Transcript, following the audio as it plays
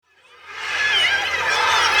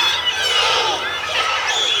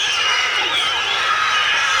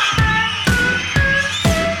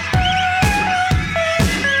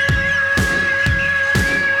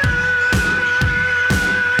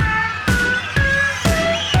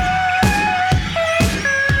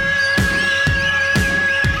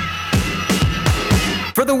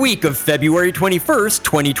week of February 21st,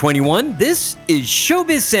 2021, this is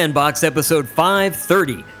Showbiz Sandbox episode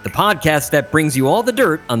 530, the podcast that brings you all the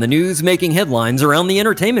dirt on the news making headlines around the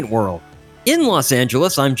entertainment world. In Los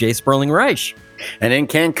Angeles, I'm Jay Sperling Reich. And in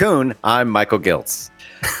Cancun, I'm Michael Giltz.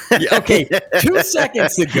 Okay, 2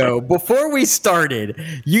 seconds ago, before we started,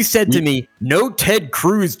 you said to me, no Ted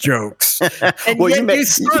Cruz jokes. And Well, yet you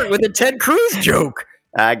start with a Ted Cruz joke.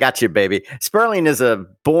 I got you, baby. Sperling is a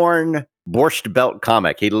born Borscht Belt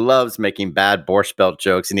comic. He loves making bad Borscht Belt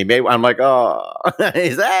jokes, and I'm like, oh,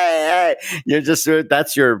 he's hey, you're just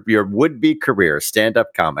that's your would-be career, stand-up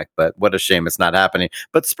comic. But what a shame it's not happening.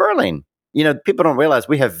 But Sperling, people don't realize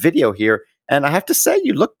we have video here, and I have to say,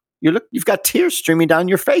 you've got tears streaming down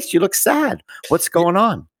your face. You look sad. What's going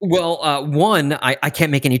on? Well, one, I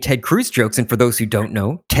can't make any Ted Cruz jokes, and for those who don't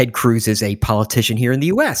know, Ted Cruz is a politician here in the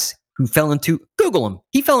U.S. who fell into, Google him,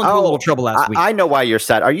 he fell into a little trouble last week. I know why you're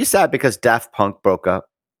sad. Are you sad because Daft Punk broke up?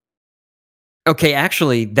 Okay,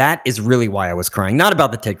 actually, that is really why I was crying. Not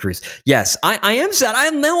about the Ted Cruz. Yes, I am sad.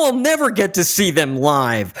 I'll never get to see them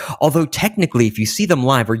live. Although technically, if you see them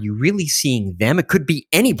live, are you really seeing them? It could be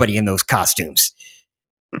anybody in those costumes.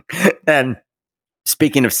 And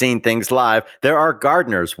speaking of seeing things live, there are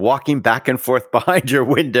gardeners walking back and forth behind your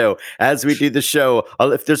window as we do the show.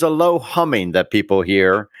 If there's a low humming that people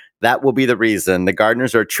hear, that will be the reason. The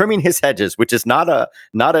gardeners are trimming his hedges, which is not a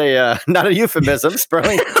euphemism,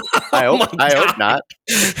 Sperling. I hope not.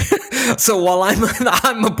 So while I'm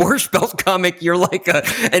a Borscht Belt comic, you're like an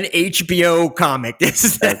HBO comic.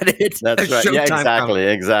 Is that it? That's right.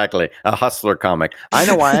 Yeah, exactly. A hustler comic. I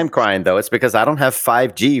know why I'm crying, though. It's because I don't have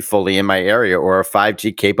 5G fully in my area or a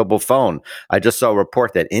 5G capable phone. I just saw a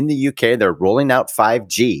report that in the UK, they're rolling out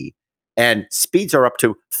 5G. And speeds are up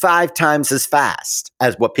to 5 times as fast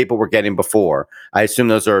as what people were getting before. I assume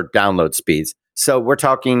those are download speeds. So we're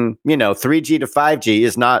talking, 3G to 5G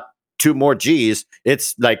is not 2 more Gs.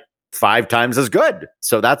 It's like 5 times as good.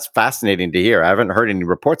 So that's fascinating to hear. I haven't heard any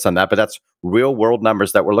reports on that, but that's real world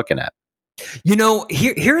numbers that we're looking at.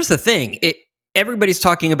 Here's the thing. Everybody's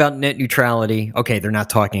talking about net neutrality. Okay, they're not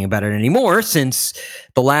talking about it anymore since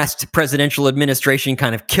the last presidential administration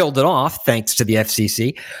kind of killed it off, thanks to the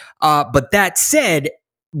FCC. But that said,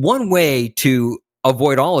 one way to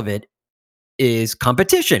avoid all of it is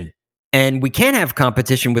competition. And we can't have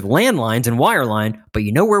competition with landlines and wireline, but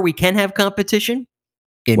you know where we can have competition?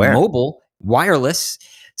 In mobile, wireless.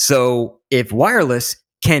 So if wireless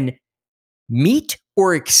can meet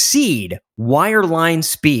or exceed wireline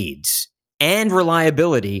speeds and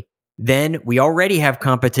reliability, then we already have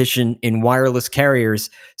competition in wireless carriers,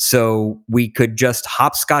 so we could just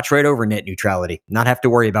hopscotch right over net neutrality, not have to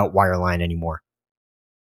worry about wireline anymore.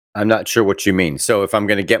 I'm not sure what you mean. So if I'm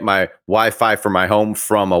going to get my Wi-Fi for my home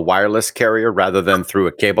from a wireless carrier rather than through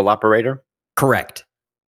a cable operator? Correct.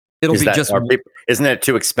 Isn't it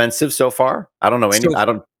too expensive so far? I don't know.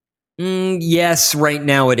 Yes, right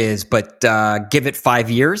now it is, but give it 5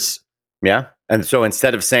 years. Yeah. And so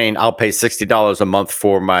instead of saying I'll pay $60 a month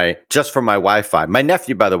for my Wi-Fi, my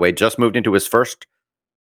nephew, by the way, just moved into his first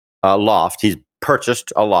loft. He's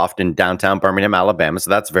purchased a loft in downtown Birmingham, Alabama. So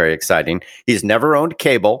that's very exciting. He's never owned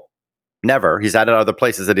cable. Never. He's had other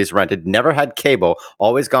places that he's rented. Never had cable.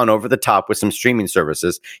 Always gone over the top with some streaming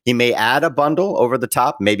services. He may add a bundle over the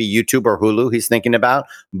top, maybe YouTube or Hulu he's thinking about,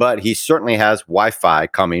 but he certainly has Wi-Fi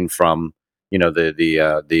coming from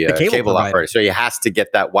the cable operator. So he has to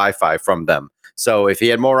get that Wi-Fi from them. So if he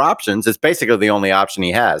had more options, it's basically the only option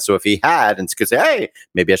he has. So if he had and could say, hey,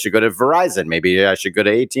 maybe I should go to Verizon, maybe I should go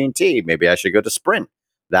to AT&T, maybe I should go to Sprint,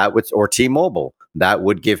 or T-Mobile, that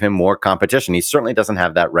would give him more competition. He certainly doesn't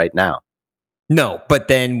have that right now. No, but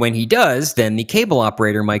then when he does, then the cable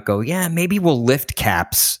operator might go, yeah, maybe we'll lift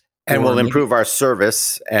caps. And we'll improve our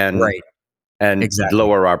service and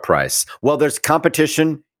lower our price. Well, there's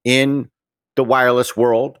competition in the wireless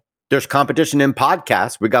world. There's competition in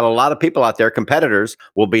podcasts. We got a lot of people out there, competitors.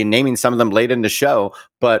 We'll be naming some of them late in the show.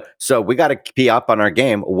 But so we got to be up on our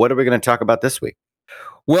game. What are we going to talk about this week?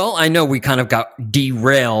 Well, I know we kind of got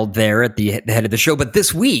derailed there at the head of the show. But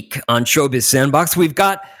this week on Showbiz Sandbox, we've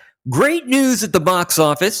got great news at the box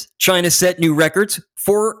office. China set new records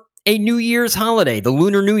for a New Year's holiday, the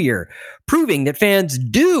Lunar New Year, proving that fans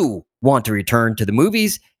do want to return to the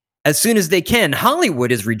movies as soon as they can.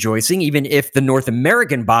 Hollywood is rejoicing, even if the North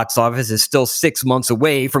American box office is still 6 months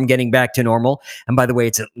away from getting back to normal. And by the way,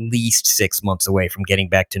 it's at least 6 months away from getting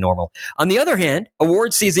back to normal. On the other hand,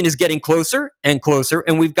 award season is getting closer and closer,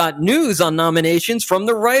 and we've got news on nominations from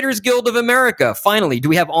the Writers Guild of America. Finally, do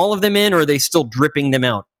we have all of them in, or are they still dripping them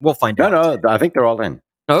out? We'll find out. No, I think they're all in.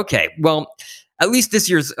 Okay, well, at least this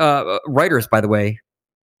year's writers, by the way,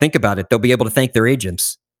 think about it. They'll be able to thank their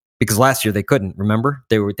agents. because last year they couldn't. Remember,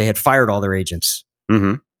 they had fired all their agents.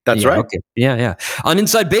 Mm-hmm. That's Yeah, right. okay. Yeah. On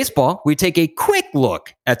Inside Baseball, we take a quick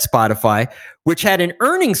look at Spotify, which had an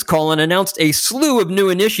earnings call and announced a slew of new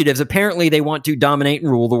initiatives. Apparently, they want to dominate and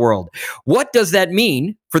rule the world. What does that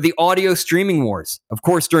mean for the audio streaming wars? Of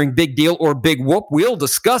course, during Big Deal or Big Whoop, we'll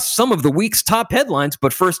discuss some of the week's top headlines.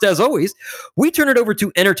 But first, as always, we turn it over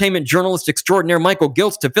to entertainment journalist extraordinaire Michael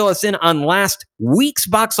Giltz to fill us in on last week's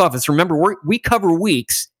box office. Remember, we cover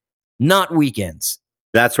weeks, not weekends.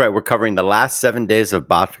 That's right. We're covering the last 7 days of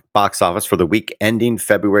box office for the week ending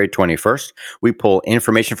February 21st. We pull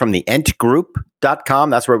information from the entgroup.com.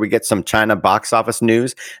 That's where we get some China box office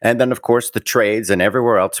news. And then, of course, the trades and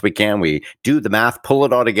everywhere else we can. We do the math, pull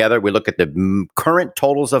it all together. We look at the current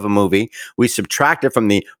totals of a movie. We subtract it from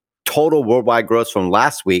the total worldwide gross from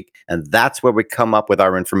last week, and that's where we come up with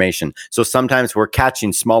our information. So sometimes we're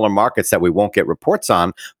catching smaller markets that we won't get reports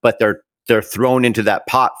on, but they're thrown into that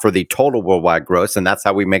pot for the total worldwide gross, and that's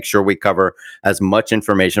how we make sure we cover as much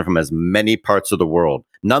information from as many parts of the world.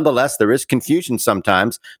 Nonetheless, there is confusion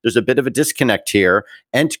sometimes. There's a bit of a disconnect here.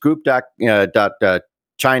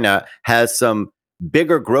 China has some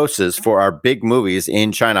bigger grosses for our big movies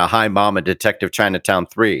in China, Hi Mom and Detective Chinatown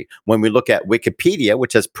 3. When we look at Wikipedia,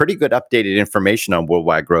 which has pretty good updated information on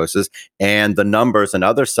worldwide grosses and the numbers and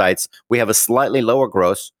other sites, we have a slightly lower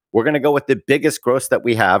gross. We're going to go with the biggest gross that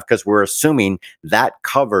we have because we're assuming that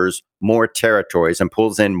covers more territories and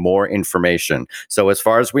pulls in more information. So as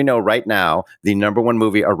far as we know right now, the number one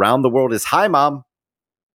movie around the world is Hi Mom.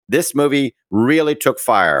 This movie really took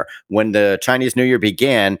fire. When the Chinese New Year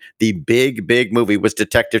began, the big movie was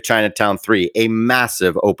Detective Chinatown 3, a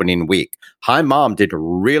massive opening week. Hi Mom did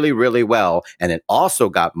really, really well, and it also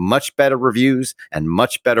got much better reviews and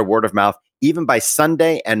much better word of mouth. Even by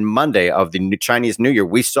Sunday and Monday of the Chinese New Year,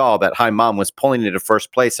 we saw that Hi Mom was pulling into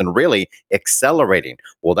first place and really accelerating.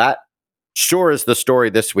 Well, that sure is the story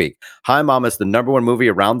this week. Hi Mom is the number one movie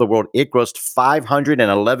around the world. It grossed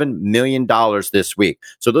 $511 million this week.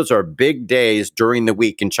 So those are big days during the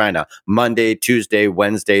week in China. Monday, Tuesday,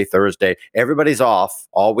 Wednesday, Thursday. Everybody's off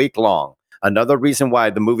all week long. Another reason why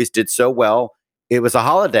the movies did so well, it was a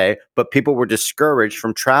holiday, but people were discouraged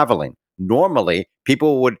from traveling. Normally,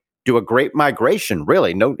 people would do a great migration,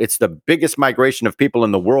 really. No, it's the biggest migration of people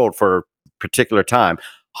in the world for a particular time.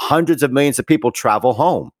 Hundreds of millions of people travel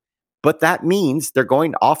home. But that means they're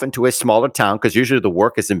going off into a smaller town because usually the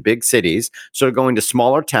work is in big cities. So they're going to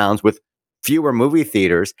smaller towns with fewer movie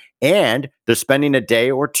theaters, and they're spending a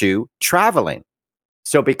day or two traveling.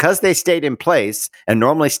 So because they stayed in place and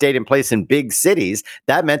normally stayed in place in big cities,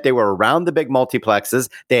 that meant they were around the big multiplexes.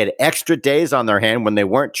 They had extra days on their hand when they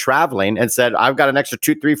weren't traveling and said, I've got an extra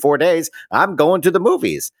 2, 3, 4 days. I'm going to the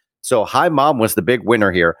movies. So Hi Mom was the big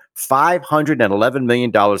winner here. $511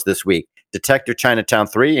 million this week. Detective Chinatown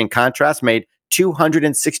 3, in contrast, made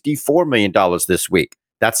 $264 million this week.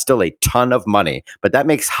 That's still a ton of money. But that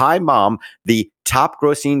makes Hi Mom the top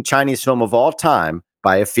grossing Chinese film of all time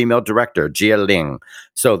by a female director, Jia Ling.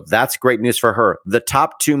 So that's great news for her. The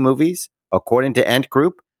top two movies, according to Ent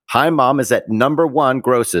Group, Hi Mom is at number one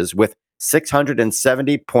grosses with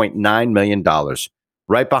 $670.9 million.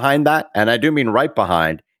 Right behind that, and I do mean right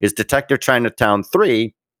behind, is Detective Chinatown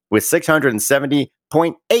 3 with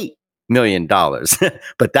 $670.8 million.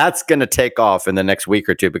 But that's going to take off in the next week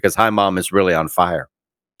or two because Hi Mom is really on fire.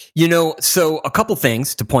 So a couple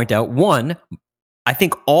things to point out. One, I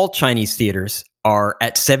think all Chinese theaters are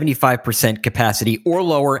at 75% capacity or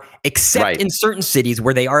lower, except in certain cities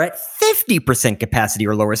where they are at 50% capacity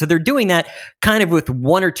or lower. So they're doing that kind of with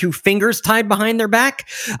one or two fingers tied behind their back.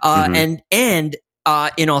 And in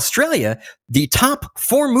Australia, the top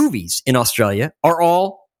 4 movies in Australia are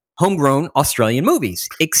all homegrown Australian movies,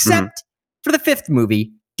 except for the 5th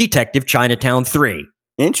movie, Detective Chinatown 3.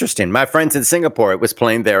 Interesting. My friends in Singapore, it was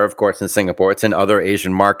playing there, of course, in Singapore. It's in other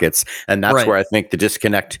Asian markets. And that's where I think the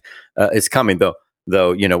disconnect is coming, though,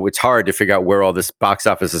 it's hard to figure out where all this box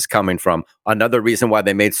office is coming from. Another reason why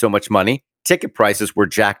they made so much money, ticket prices were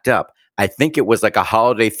jacked up. I think it was like a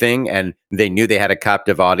holiday thing, and they knew they had a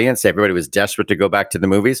captive audience. Everybody was desperate to go back to the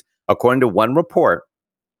movies. According to one report,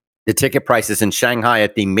 the ticket prices in Shanghai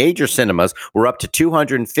at the major cinemas were up to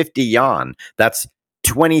 250 yuan. That's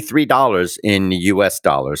 $23 in US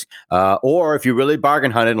dollars. Or if you really bargain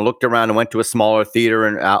hunted and looked around and went to a smaller theater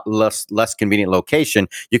and less convenient location,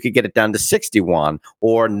 you could get it down to 60 yuan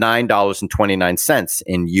or $9.29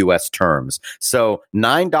 in US terms. So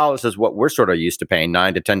 $9 is what we're sort of used to paying,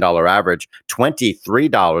 $9 to $10 average.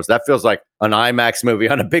 $23, that feels like an IMAX movie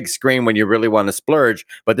on a big screen when you really want to splurge.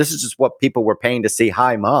 But this is just what people were paying to see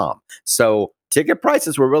Hi Mom. So ticket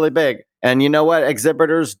prices were really big. And you know what?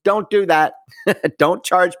 Exhibitors, don't do that. Don't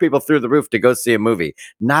charge people through the roof to go see a movie.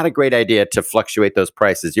 Not a great idea to fluctuate those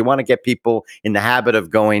prices. You want to get people in the habit of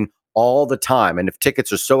going all the time. And if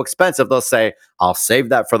tickets are so expensive, they'll say, I'll save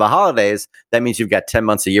that for the holidays. That means you've got 10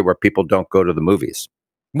 months a year where people don't go to the movies.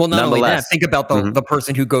 Well, not only that, Nonetheless, think about the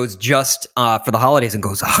person who goes just for the holidays and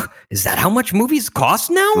goes, oh, is that how much movies cost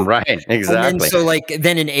now? right, And exactly. then, so like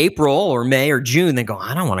then in April or May or June, they go,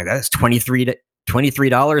 I don't want to go. It's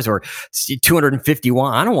 $23 or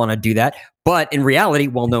 251. I don't want to do that. But in reality,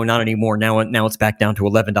 well, no, not anymore. Now it's back down to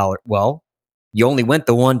 $11. Well, you only went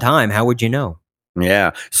the one time. How would you know?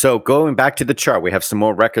 Yeah. So going back to the chart, we have some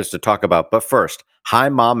more records to talk about. But first, Hi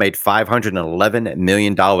Mom made $511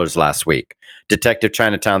 million last week. Detective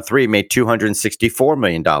Chinatown 3 made $264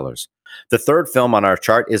 million. The third film on our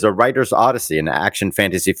chart is A Writer's Odyssey, an action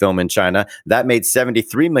fantasy film in China. That made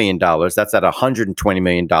 $73 million. That's at $120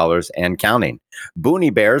 million and counting.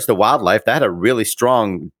 Boonie Bears, the wildlife, that had a really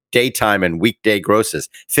strong daytime and weekday grosses.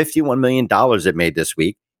 $51 million it made this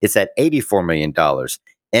week. It's at $84 million.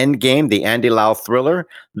 Endgame, the Andy Lau thriller,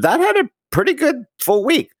 that had a pretty good full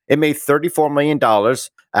week. It made $34 million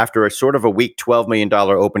after a sort of a weak $12 million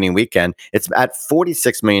opening weekend. It's at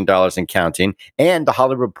 $46 million and counting. And the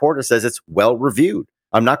Hollywood Reporter says it's well reviewed.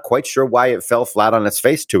 I'm not quite sure why it fell flat on its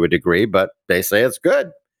face to a degree, but they say it's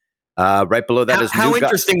good. Right below that is how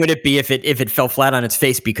interesting would it be if it fell flat on its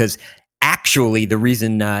face? Because actually, the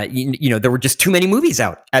reason there were just too many movies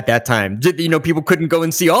out at that time. People couldn't go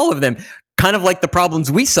and see all of them. Kind of like the problems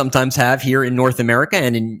we sometimes have here in North America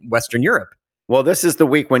and in Western Europe. Well, this is the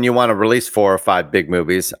week when you want to release 4 or 5 big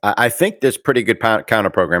movies. I think there's pretty good counter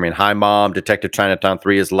programming. Hi Mom, Detective Chinatown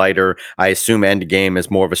 3 is lighter. I assume Endgame is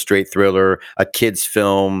more of a straight thriller, a kid's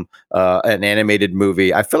film, an animated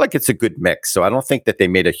movie. I feel like it's a good mix. So I don't think that they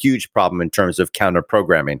made a huge problem in terms of counter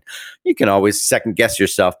programming. You can always second guess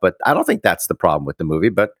yourself, but I don't think that's the problem with the movie.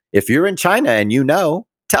 But if you're in China and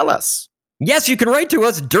tell us. Yes, you can write to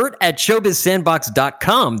us,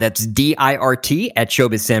 dirt@showbizsandbox.com. That's DIRT at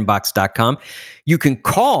showbizsandbox.com. You can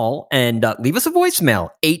call and leave us a voicemail,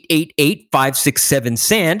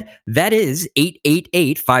 888-567-SAND. That is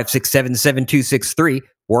 888-567-7263.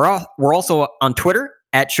 We're also on Twitter,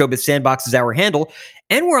 at showbizsandbox is our handle.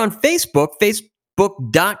 And we're on Facebook,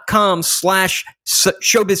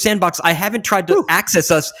 facebook.com/showbizsandbox. I haven't tried to access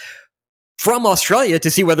us from Australia to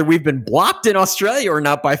see whether we've been blocked in Australia or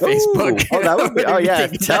not by Facebook. Oh, that would be. Oh, yeah.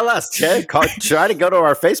 Tell us, Jay. Try to go to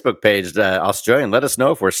our Facebook page, Australia, and let us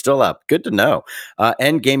know if we're still up. Good to know.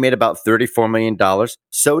 Endgame made about $34 million.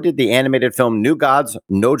 So did the animated film New Gods,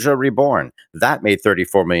 Noja Reborn. That made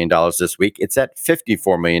 $34 million this week. It's at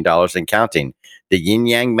 $54 million and counting. The Yin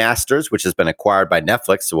Yang Masters, which has been acquired by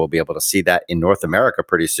Netflix, so we'll be able to see that in North America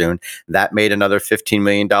pretty soon. That made another $15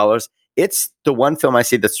 million. It's the one film I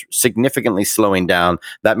see that's significantly slowing down.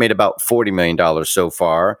 That made about $40 million so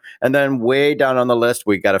far. And then way down on the list,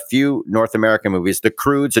 we got a few North American movies. The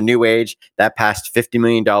Croods, A New Age, that passed $50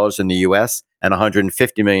 million in the US and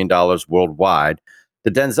 $150 million worldwide. The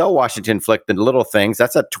Denzel Washington flick, The Little Things,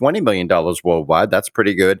 that's at $20 million worldwide. That's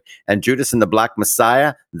pretty good. And Judas and the Black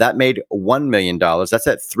Messiah, that made $1 million. That's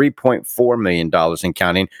at $3.4 million and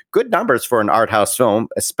counting. Good numbers for an art house film,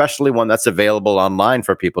 especially one that's available online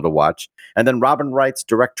for people to watch. And then Robin Wright's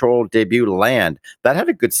directorial debut, Land, that had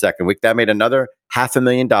a good second week. That made another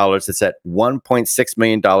 $500,000. It's at $1.6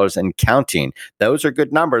 million and counting. Those are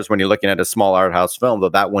good numbers when you're looking at a small art house film, though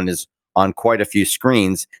that one is on quite a few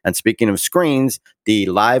screens. And speaking of screens, the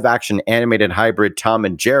live action animated hybrid Tom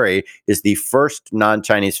and Jerry is the first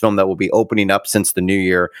non-Chinese film that will be opening up since the new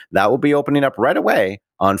year. That will be opening up right away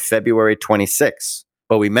on February 26th.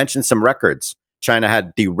 But we mentioned some records. China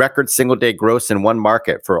had the record single day gross in one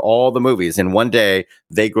market for all the movies. In one day,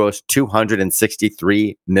 they grossed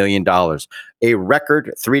 $263 million. A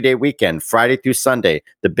record 3-day weekend, Friday through Sunday,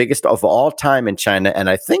 the biggest of all time in China, and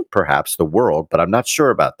I think perhaps the world, but I'm not sure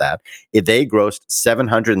about that. They grossed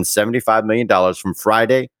 $775 million from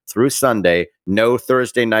Friday through Sunday. No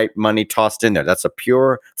Thursday night money tossed in there. That's a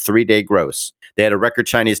pure 3-day gross. They had a record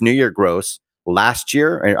Chinese New Year gross. Last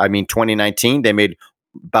year, 2019, they made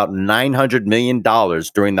about $900 million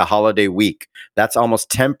during the holiday week. That's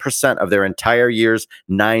almost 10% of their entire year's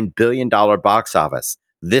 $9 billion box office.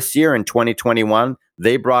 This year in 2021,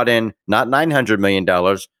 they brought in not $900 million,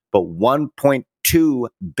 but $1.2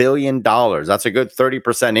 billion. That's a good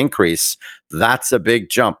 30% increase. That's a big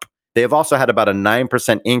jump. They have also had about a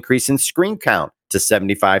 9% increase in screen count to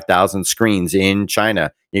 75,000 screens in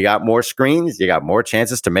China. You got more screens, you got more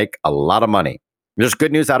chances to make a lot of money. There's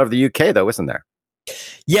good news out of the UK, though, isn't there?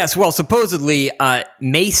 Yes, well, supposedly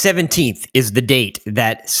May 17th is the date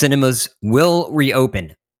that cinemas will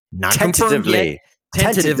reopen. Not confirmed yet.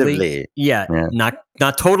 Tentatively. Yeah, not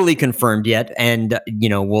totally confirmed yet, and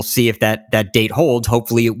we'll see if that date holds.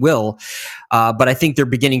 Hopefully, it will. But I think they're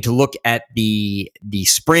beginning to look at the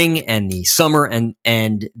spring and the summer,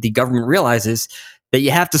 and the government realizes that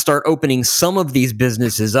you have to start opening some of these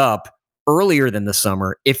businesses up earlier than the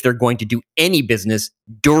summer if they're going to do any business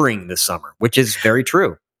during the summer, which is very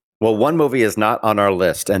true. Well, one movie is not on our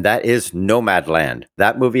list, and that is Nomadland.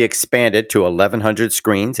 That movie expanded to 1,100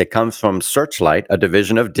 screens. It comes from Searchlight, a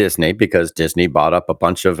division of Disney, because Disney bought up a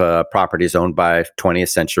bunch of properties owned by 20th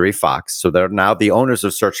Century Fox. So they're now the owners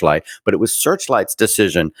of Searchlight, but it was Searchlight's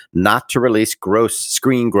decision not to release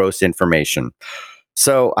screen gross information.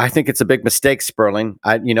 So I think it's a big mistake, Sperling.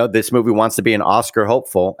 This movie wants to be an Oscar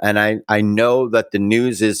hopeful, and I know that the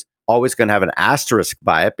news is always going to have an asterisk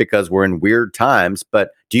by it because we're in weird times.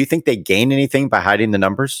 But do you think they gain anything by hiding the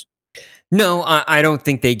numbers? No, I don't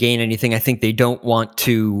think they gain anything. I think they don't want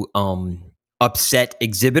to upset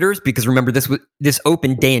exhibitors because remember this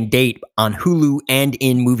opened day and date on Hulu and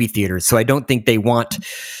in movie theaters. So I don't think they want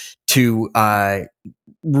to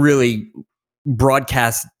really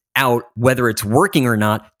broadcast out whether it's working or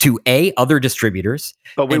not to other distributors,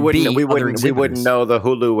 but we wouldn't know the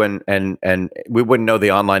Hulu and we wouldn't know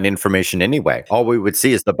the online information anyway. All we would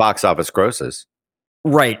see is the box office grosses,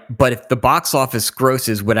 right? But if the box office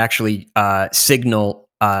grosses would actually signal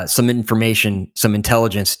some information, some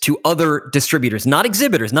intelligence to other distributors, not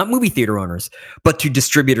exhibitors, not movie theater owners, but to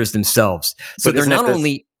distributors themselves. So they're not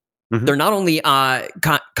only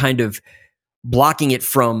kind of blocking it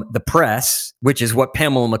from the press, which is what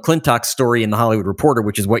Pamela McClintock's story in The Hollywood Reporter,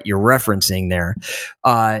 which is what you're referencing there,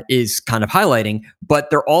 is kind of highlighting.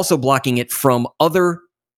 But they're also blocking it from other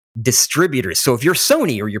distributors. So if you're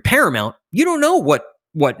Sony or you're Paramount, you don't know what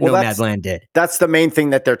Nomadland did. That's the main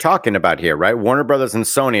thing that they're talking about here, right? Warner Brothers and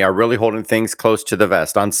Sony are really holding things close to the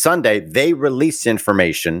vest. On Sunday, they release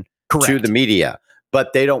information to the media,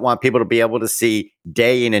 but they don't want people to be able to see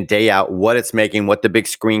day in and day out what it's making, what the big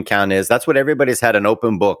screen count is. That's what everybody's had an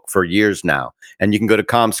open book for years now. And you can go to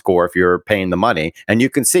ComScore if you're paying the money, and you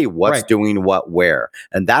can see what's doing what where.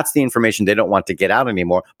 And that's the information they don't want to get out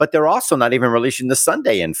anymore. But they're also not even releasing the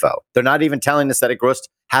Sunday info. They're not even telling us that it grossed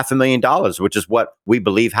 $500,000, which is what we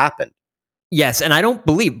believe happened. Yes, and I don't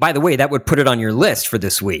believe, by the way, that would put it on your list for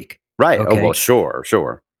this week. Right. Okay. Oh, well, sure.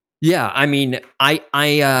 Yeah, I mean,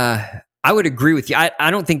 I would agree with you.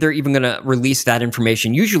 I don't think they're even going to release that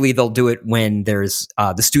information. Usually they'll do it when there's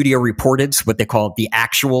the studio reported, what they call the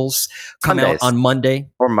actuals, come out on Monday.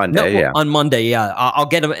 Or Monday, yeah. On Monday, yeah. I'll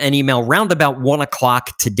get an email round about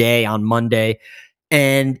 1:00 today on Monday,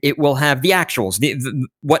 and it will have the actuals,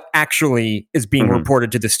 what actually is being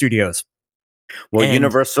reported to the studios. Well,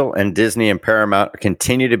 Universal and Disney and Paramount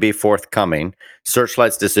continue to be forthcoming.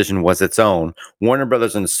 Searchlight's decision was its own. Warner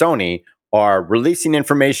Brothers and Sony are releasing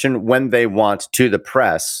information when they want to the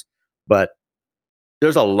press, but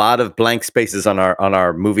there's a lot of blank spaces on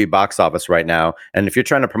our movie box office right now. And if you're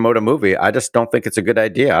trying to promote a movie, I just don't think it's a good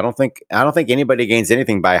idea. I don't think anybody gains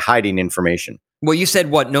anything by hiding information. Well, you said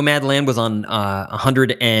what? Nomadland was on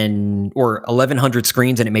 1,100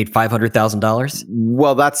 screens, and it made $500,000.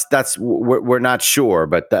 Well, we're not sure,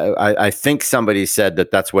 but I think somebody said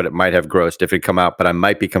that's what it might have grossed if it come out. But I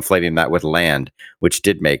might be conflating that with Land, which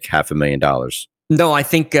did make $500,000. No, I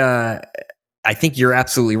think you're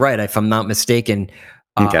absolutely right. If I'm not mistaken,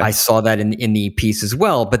 okay. I saw that in the piece as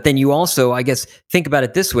well. But then you also, I guess, think about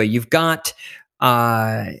it this way: you've got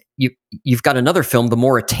you've got another film, The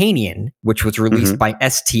Mauritanian, which was released by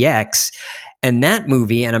STX, and that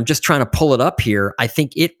movie. And I'm just trying to pull it up here. I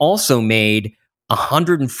think it also made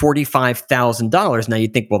 $145,000. Now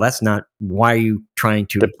you'd think, well, that's not. Why are you trying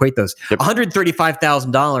to equate those?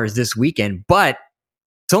 $135,000 this weekend, but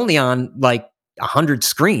it's only on like 100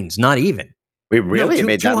 screens, not even. We really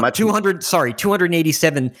made that much.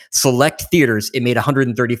 287 select theaters. It made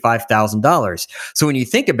 $135,000. So when you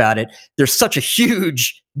think about it, there's such a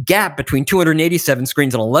huge gap between 287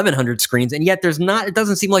 screens and 1,100 screens, and yet it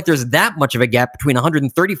doesn't seem like there's that much of a gap between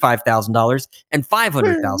 $135,000 and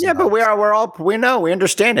 $500,000. Yeah, but we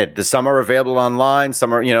understand it. Some are available online.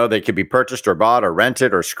 Some are, they could be purchased or bought or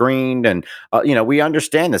rented or screened, and we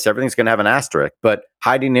understand this. Everything's going to have an asterisk, but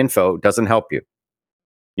hiding info doesn't help you.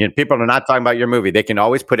 People are not talking about your movie. They can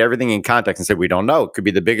always put everything in context and say, we don't know. It could be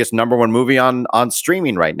the biggest number one movie on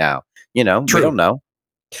streaming right now. True. We don't know.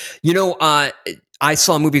 I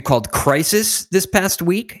saw a movie called Crisis this past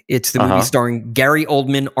week. It's the movie starring Gary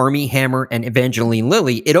Oldman, Armie Hammer, and Evangeline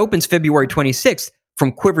Lilly. It opens February 26th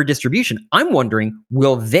from Quiver Distribution. I'm wondering,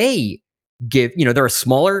 will they give, they're a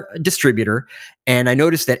smaller distributor, and I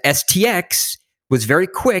noticed that STX was very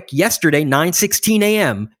quick yesterday, 9:16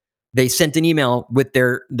 a.m., They sent an email with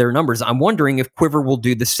their numbers. I'm wondering if Quiver will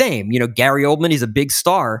do the same. Gary Oldman, he's a big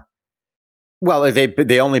star. Well, if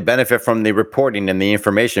they only benefit from the reporting and the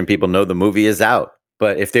information. People know the movie is out.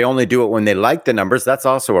 But if they only do it when they like the numbers, that's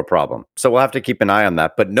also a problem. So we'll have to keep an eye on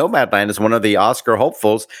that. But Nomadland is one of the Oscar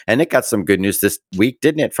hopefuls, and it got some good news this week,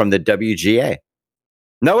 didn't it, from the WGA?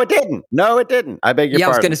 No, it didn't. No, it didn't. I beg your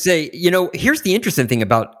pardon. I was going to say, here's the interesting thing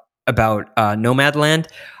about Nomadland.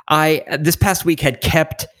 I this past week had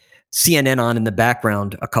kept CNN on in the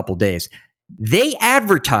background a couple days. They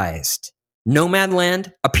advertised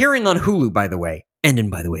Nomadland appearing on Hulu, by the way.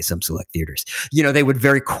 And by the way, some select theaters. They would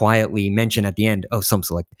very quietly mention at the end, some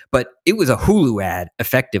select. But it was a Hulu ad,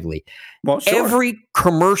 effectively. Well, sure. Every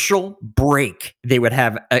commercial break, they would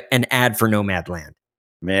have an ad for Nomadland.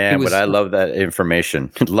 Man, but I love that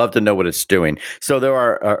information. I'd love to know what it's doing. So there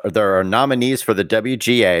are nominees for the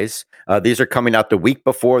WGAs. These are coming out the week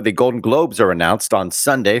before the Golden Globes are announced on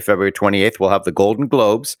Sunday, February 28th. We'll have the Golden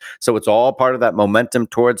Globes. So it's all part of that momentum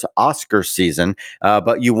towards Oscar season.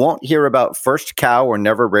 But you won't hear about First Cow or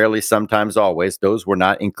Never, Rarely, Sometimes, Always. Those were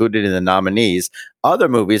not included in the nominees. Other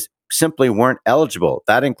movies simply weren't eligible.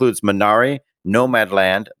 That includes Minari,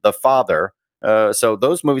 Nomadland, The Father. So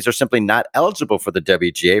those movies are simply not eligible for the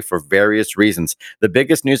WGA for various reasons. The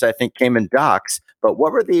biggest news, I think, came in docs. But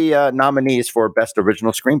what were the nominees for Best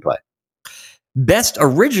Original Screenplay? Best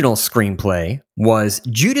Original Screenplay was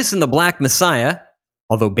Judas and the Black Messiah,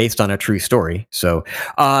 although based on a true story. So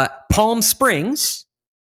Palm Springs,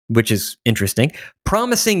 which is interesting.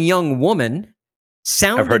 Promising Young Woman.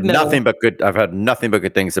 I've heard nothing but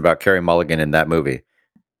good things about Carey Mulligan in that movie.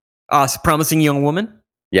 Promising Young Woman?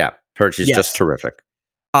 Yeah. Heard she's just terrific.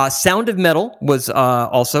 Sound of Metal was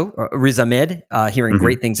also Riz Ahmed, hearing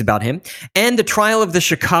great things about him. And The Trial of the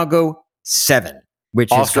Chicago 7,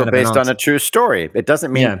 which also is kind of based on a true story. It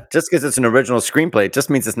doesn't mean just because it's an original screenplay, it just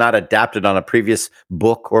means it's not adapted on a previous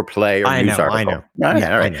book or play or news article. I know. All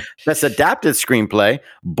right. That's adapted screenplay.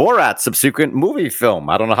 Borat's subsequent movie film.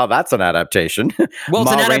 I don't know how that's an adaptation. Well,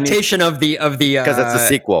 it's an adaptation of the because it's a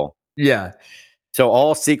sequel. Yeah. So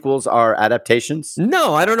all sequels are adaptations?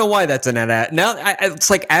 No, I don't know why that's an adaptation. Now, it's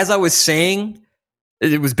like, as I was saying,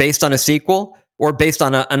 it was based on a sequel or based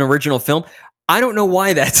on an original film. I don't know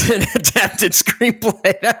why that's an adapted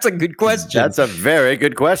screenplay. That's a good question. That's a very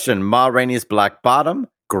good question. Ma Rainey's Black Bottom,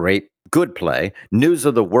 good play. News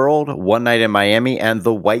of the World, One Night in Miami, and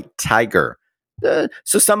The White Tiger.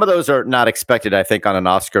 So some of those are not expected, I think, on an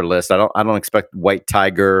Oscar list. I don't expect White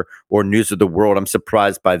Tiger or News of the World. I'm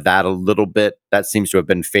surprised by that a little bit. That seems to have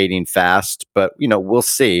been fading fast, but we'll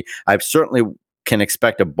see. I certainly can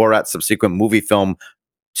expect a Borat subsequent movie film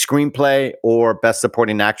screenplay or Best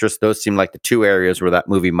Supporting Actress. Those seem like the two areas where that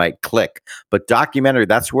movie might click. But documentary,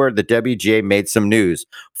 that's where the WGA made some news.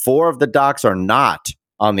 4 of the docs are not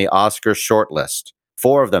on the Oscar shortlist.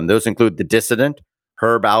 4 of them. Those include The Dissident,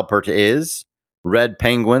 Herb Alpert Is, Red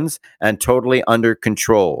Penguins, and Totally Under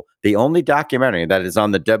Control. The only documentary that is on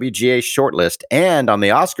the WGA shortlist and on the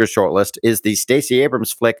Oscar shortlist is the Stacey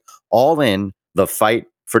Abrams flick, All In, The Fight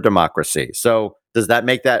for Democracy. So does that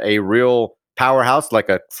make that a real powerhouse, like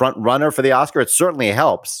a front runner for the Oscar? It certainly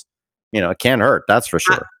helps. It can't hurt, that's for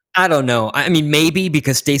sure. I don't know. I mean, maybe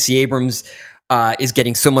because Stacey Abrams is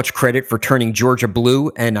getting so much credit for turning Georgia blue,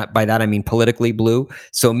 and by that I mean politically blue.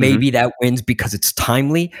 So maybe that wins because it's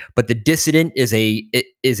timely. But The Dissident is a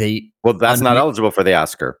well, that's not eligible for the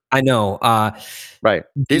Oscar. I know. Right.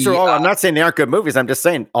 These are all. I'm not saying they aren't good movies. I'm just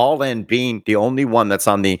saying All In being the only one that's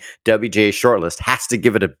on the WGA shortlist has to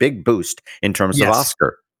give it a big boost in terms of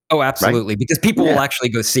Oscar. Oh, absolutely. Right? Because people will actually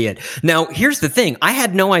go see it. Now, here's the thing. I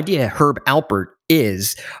had no idea Herb Alpert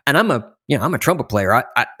is, and I'm a trumpet player.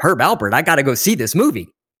 Herb Alpert, I got to go see this movie.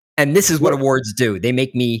 And this is what awards do. They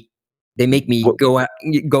make me go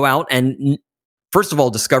out and, first of all,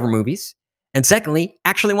 discover movies. And secondly,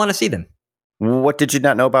 actually want to see them. What did you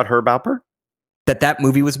not know about Herb Alpert? That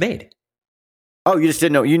movie was made. Oh, you just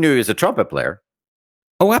didn't know. You knew he was a trumpet player.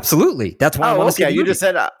 Oh, absolutely. That's why I want to see the movie. You just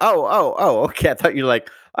said, okay.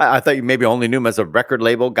 I thought you maybe only knew him as a record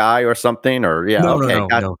label guy or something, or No.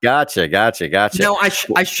 Gotcha. No,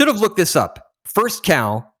 I should have looked this up. First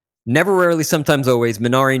Cow, Never, Rarely, Sometimes, Always,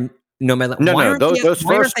 Minari, Nomadland. No. Those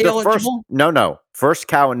First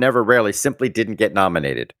Cow and Never, Rarely simply didn't get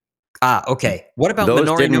nominated. Okay. What about those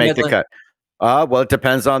Minari? Didn't make the cut. Well, it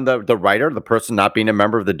depends on the writer, the person not being a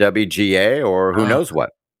member of the WGA, or who knows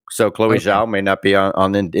what. So Chloe Zhao may not be in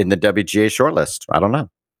the WGA shortlist. I don't know.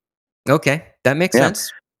 Okay, that makes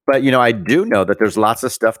sense. But, I do know that there's lots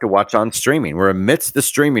of stuff to watch on streaming. We're amidst the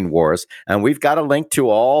streaming wars, and we've got a link to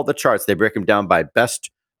all the charts. They break them down by best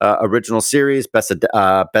original series, best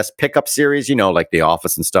pickup series, like The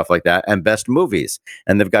Office and stuff like that, and best movies.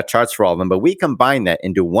 And they've got charts for all of them. But we combine that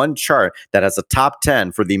into one chart that has a top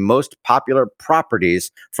 10 for the most popular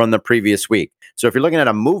properties from the previous week. So if you're looking at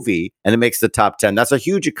a movie and it makes the top 10, that's a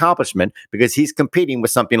huge accomplishment because he's competing with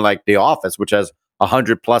something like The Office, which has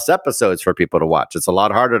 100 plus episodes for people to watch. It's a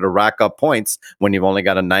lot harder to rack up points when you've only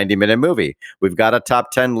got a 90-minute movie. We've got a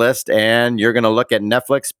top 10 list, and you're going to look at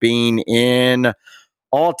Netflix being in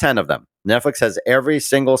all 10 of them. Netflix has every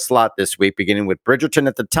single slot this week, beginning with Bridgerton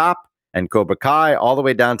at the top and Cobra Kai all the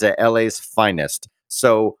way down to LA's Finest.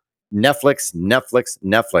 So Netflix.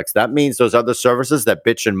 That means those other services that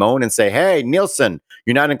bitch and moan and say, hey, Nielsen,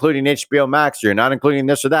 you're not including HBO Max, you're not including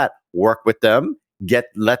this or that. Work with them,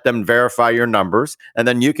 let them verify your numbers, and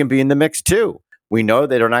then you can be in the mix too. We know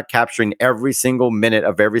that they're not capturing every single minute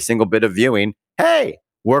of every single bit of viewing. Hey,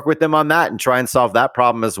 work with them on that and try and solve that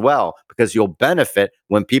problem as well, because you'll benefit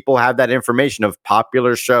when people have that information of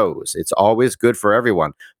popular shows. It's always good for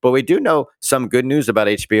everyone. But we do know some good news about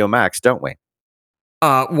HBO Max, don't we?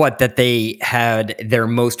 What, that they had their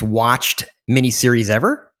most watched miniseries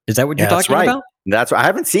ever? Is that what you're talking about? That's right. I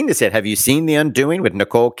haven't seen this yet. Have you seen The Undoing with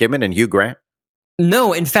Nicole Kidman and Hugh Grant?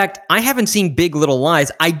 No, in fact, I haven't seen Big Little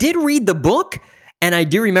Lies. I did read the book, and I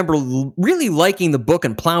do remember really liking the book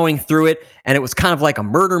and plowing through it, and it was kind of like a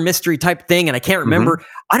murder mystery type thing, and I can't remember.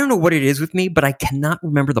 Mm-hmm. I don't know what it is with me, but I cannot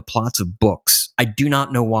remember the plots of books. I do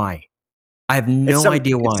not know why. I have no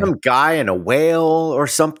idea why. Some guy and a whale or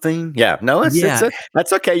something. Yeah, no,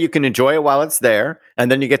 that's okay. You can enjoy it while it's there,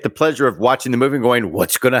 and then you get the pleasure of watching the movie and going,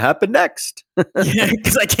 what's going to happen next? Yeah,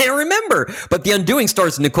 because I can't remember. But The Undoing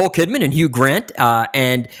stars Nicole Kidman and Hugh Grant,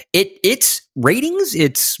 and its ratings,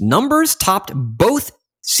 its numbers topped both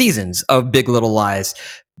seasons of Big Little Lies,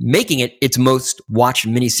 making it its most watched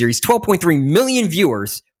miniseries, 12.3 million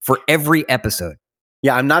viewers for every episode.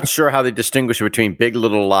 Yeah, I'm not sure how they distinguish between Big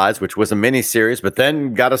Little Lies, which was a miniseries, but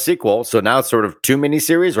then got a sequel. So now it's sort of two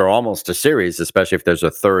miniseries or almost a series, especially if there's a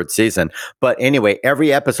third season. But anyway,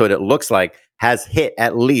 every episode, it looks like, has hit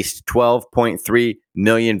at least 12.3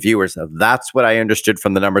 million viewers. That's what I understood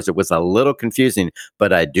from the numbers. It was a little confusing,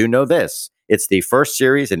 but I do know this. It's the first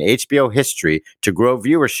series in HBO history to grow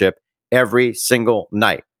viewership every single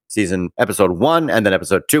night. Episode 1 and then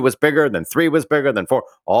episode 2 was bigger, then 3 was bigger, then 4,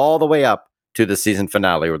 all the way up to the season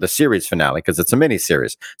finale or the series finale, because it's a mini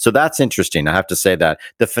series. So that's interesting. I have to say that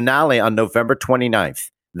the finale on November 29th,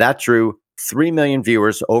 that drew 3 million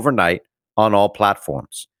viewers overnight on all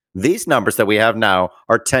platforms. These numbers that we have now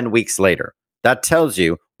are 10 weeks later. That tells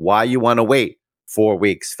you why you want to wait 4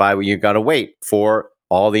 weeks, 5 weeks. You got to wait for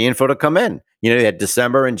all the info to come in. You had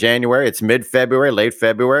December and January. It's mid-February, late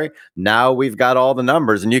February. Now we've got all the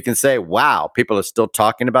numbers, and you can say, wow, people are still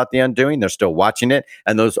talking about The Undoing. They're still watching it.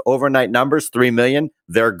 And those overnight numbers, 3 million,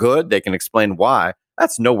 they're good. They can explain why.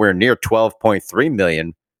 That's nowhere near 12.3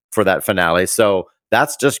 million for that finale. So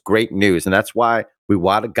that's just great news. And that's why we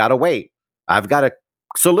got to wait. I've got a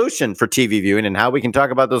solution for TV viewing and how we can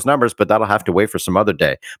talk about those numbers, but that'll have to wait for some other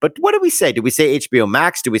day. But what do we say? Do we say HBO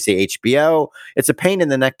Max? Do we say HBO? It's a pain in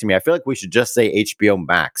the neck to me. I feel like we should just say HBO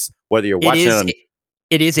Max, whether you're watching it on...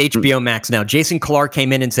 It is HBO Max now. Jason Clark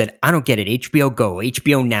came in and said, I don't get it. HBO Go,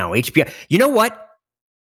 HBO Now, HBO. You know what?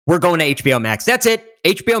 We're going to HBO Max. That's it.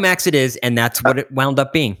 HBO Max it is, and that's what it wound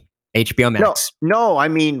up being. HBO Max. No, I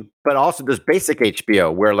mean, but also there's basic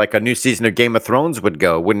HBO where like a new season of Game of Thrones would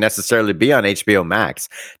go, wouldn't necessarily be on HBO Max.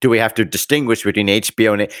 Do we have to distinguish between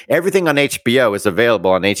HBO and everything on HBO is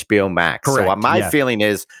available on HBO Max? Correct, so my feeling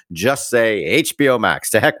is just say HBO Max,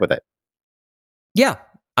 to heck with it. Yeah,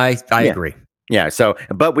 I agree. Yeah. So,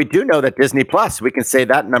 but we do know that Disney Plus, we can say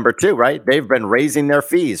that number too, right? They've been raising their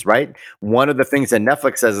fees, right? One of the things that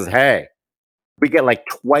Netflix says is, hey, we get like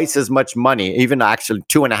twice as much money, even actually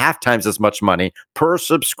 2.5 times as much money per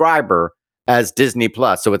subscriber as Disney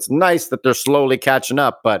Plus. So it's nice that they're slowly catching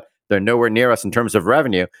up, but they're nowhere near us in terms of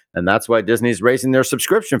revenue. And that's why Disney's raising their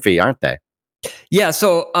subscription fee, aren't they? Yeah.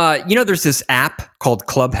 So, there's this app called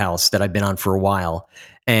Clubhouse that I've been on for a while.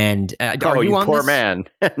 And are you on poor this? Man.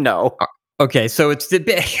 No. Okay. So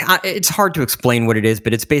it's hard to explain what it is,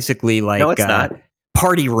 but it's basically like... No, it's not.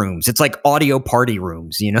 Party rooms. It's like audio party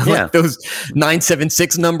rooms, like those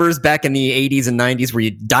 976 numbers back in the 80s and 90s where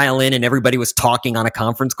you dial in and everybody was talking on a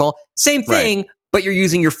conference call. Same thing, right, but you're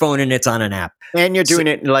using your phone and it's on an app. And you're doing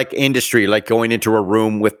it like industry, like going into a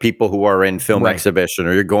room with people who are in film exhibition,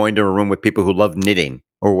 or you're going to a room with people who love knitting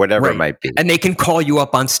or whatever it might be. And they can call you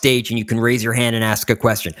up on stage and you can raise your hand and ask a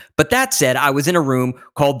question. But that said, I was in a room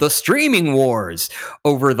called The Streaming Wars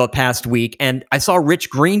over the past week, and I saw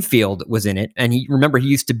Rich Greenfield was in it. And he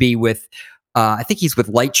used to be with I think he's with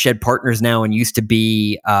Lightshed Partners now and used to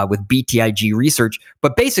be with BTIG Research.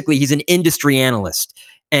 But basically, he's an industry analyst.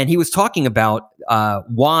 And he was talking about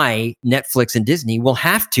why Netflix and Disney will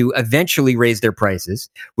have to eventually raise their prices.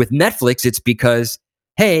 With Netflix, it's because,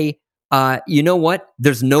 hey, you know what?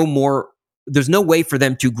 There's no way for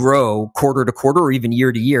them to grow quarter to quarter or even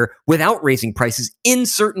year to year without raising prices in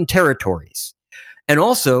certain territories. And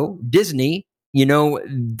also, Disney,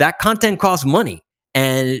 that content costs money.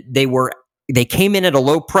 And they came in at a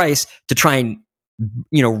low price to try and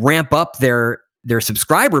ramp up their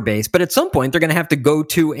subscriber base, but at some point they're going to have to go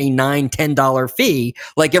to a $9-10 fee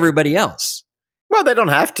like everybody else. Well, they don't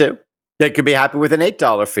have to. They could be happy with an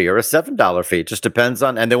 $8 fee or a $7 fee. It just depends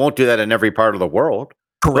on, and they won't do that in every part of the world.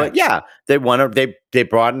 Correct. But yeah, they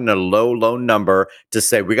brought in a low number to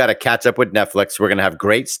say we got to catch up with Netflix. We're going to have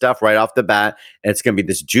great stuff right off the bat, and it's going to be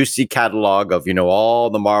this juicy catalog of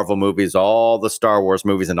all the Marvel movies, all the Star Wars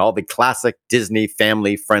movies, and all the classic Disney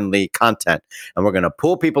family friendly content. And we're going to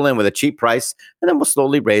pull people in with a cheap price, and then we'll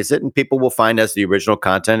slowly raise it, and people will find as the original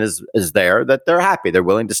content is there that they're happy, they're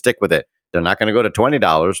willing to stick with it. They're not going to go to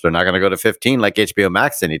 $20. They're not going to go to $15 like HBO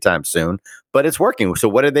Max anytime soon, but it's working. So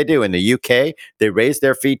what did they do? In the UK, they raised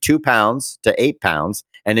their fee £2 to £8.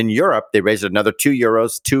 And in Europe, they raised another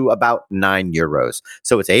 €2 to about €9.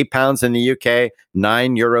 So it's £8 in the UK,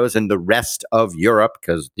 €9 in the rest of Europe,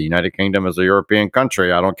 because the United Kingdom is a European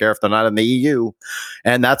country. I don't care if they're not in the EU.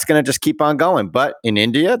 And that's going to just keep on going. But in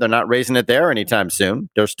India, they're not raising it there anytime soon.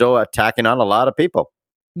 They're still attacking on a lot of people.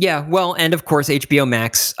 Yeah, well, and of course HBO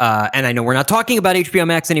Max, and I know we're not talking about HBO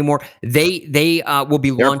Max anymore. They will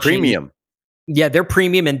be They're launching premium. Yeah, they're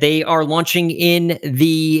premium, and they are launching in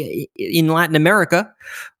Latin America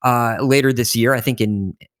later this year. I think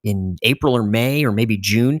in April or May or maybe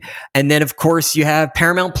June. And then of course you have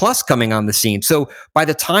Paramount Plus coming on the scene. So by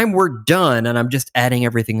the time we're done, and I'm just adding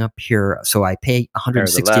everything up here, so I pay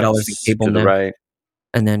 $160 in cable now. Right.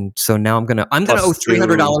 And then, so now I'm gonna owe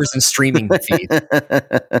 $300 in streaming fees.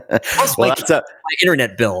 Plus my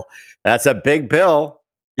internet bill. That's a big bill,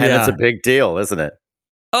 and it's a big deal, isn't it?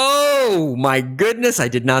 Oh my goodness! I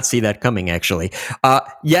did not see that coming. Actually,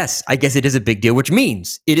 yes, I guess it is a big deal, which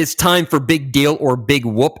means it is time for Big Deal or Big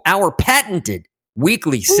Whoop, our patented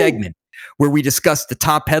weekly segment where we discuss the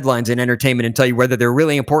top headlines in entertainment and tell you whether they're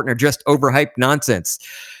really important or just overhyped nonsense.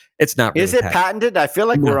 It's not really Is it patented? I feel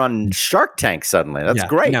like we're on Shark Tank suddenly. That's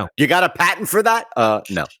great. No. You got a patent for that?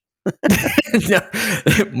 No. No.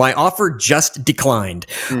 My offer just declined.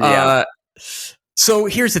 Yeah. So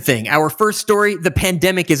here's the thing. Our first story, the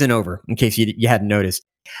pandemic isn't over, in case you hadn't noticed.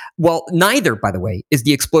 Well, neither, by the way, is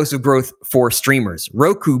the explosive growth for streamers.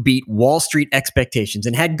 Roku beat Wall Street expectations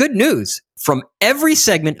and had good news from every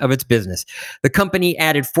segment of its business. The company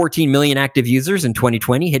added 14 million active users in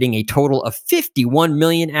 2020, hitting a total of 51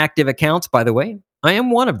 million active accounts, by the way. I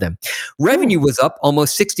am one of them. Revenue was up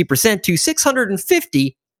almost 60% to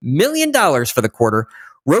 $650 million for the quarter.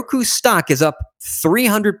 Roku's stock is up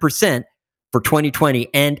 300% for 2020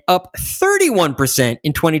 and up 31%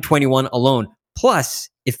 in 2021 alone. Plus,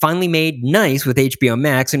 it finally made nice with HBO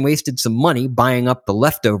Max and wasted some money buying up the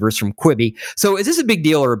leftovers from Quibi. So is this a big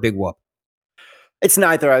deal or a big whoop? It's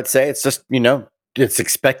neither, I'd say. It's just, it's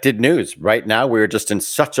expected news. Right now, we're just in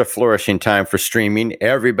such a flourishing time for streaming.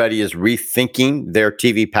 Everybody is rethinking their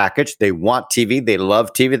TV package. They want TV. They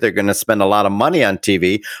love TV. They're going to spend a lot of money on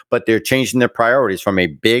TV, but they're changing their priorities from a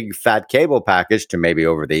big fat cable package to maybe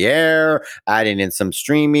over the air, adding in some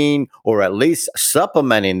streaming, or at least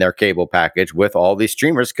supplementing their cable package with all these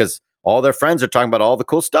streamers because all their friends are talking about all the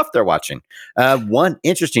cool stuff they're watching. One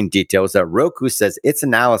interesting detail is that Roku says its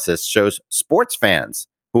analysis shows sports fans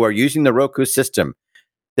who are using the Roku system,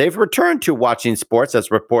 they've returned to watching sports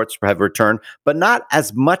as reports have returned, but not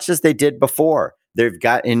as much as they did before. They've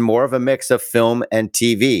gotten more of a mix of film and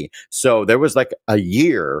TV. So there was like a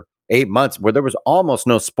year, 8 months, where there was almost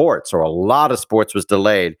no sports, or a lot of sports was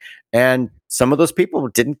delayed. And some of those people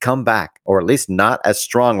didn't come back, or at least not as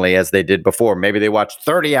strongly as they did before. Maybe they watched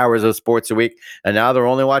 30 hours of sports a week, and now they're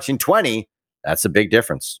only watching 20. That's a big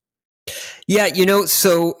difference. Yeah,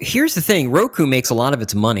 so here's the thing. Roku makes a lot of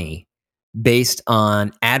its money based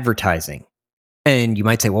on advertising. And you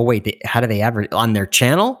might say, well, wait, how do they advertise? On their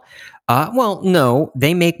channel? Well, no,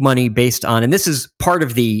 they make money based on, and this is part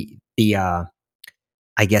of the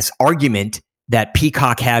I guess, argument that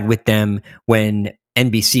Peacock had with them when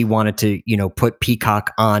NBC wanted to, put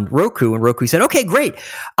Peacock on Roku. And Roku said, okay, great.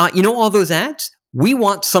 All those ads? We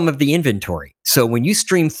want some of the inventory. So when you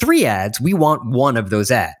stream 3 ads, we want one of those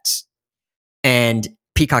ads. And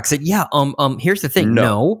Peacock said, yeah, here's the thing.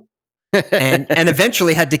 No. and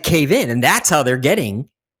eventually had to cave in. And that's how they're getting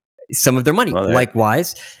some of their money. Well,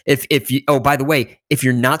 Likewise, if you, oh, by the way, if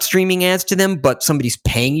you're not streaming ads to them, but somebody's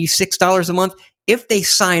paying you $6 a month, if they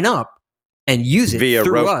sign up and use it via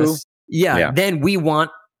through Roku? us, then we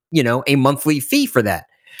want, a monthly fee for that.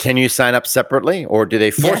 Can you sign up separately, or do they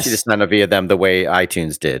force you to sign up via them the way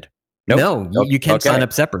iTunes did? Nope. No, you can sign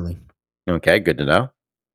up separately. Okay, good to know.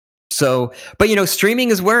 So, but streaming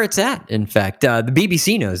is where it's at. In fact, the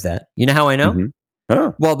BBC knows that. You know how I know? Mm-hmm.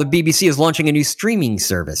 Oh. Well, the BBC is launching a new streaming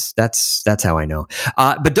service. That's how I know.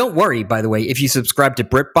 But don't worry, by the way, if you subscribe to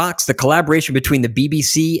BritBox, the collaboration between the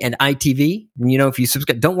BBC and ITV, if you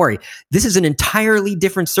subscribe, don't worry. This is an entirely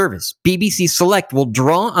different service. BBC Select will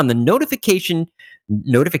draw on the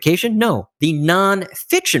the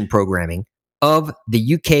non-fiction programming of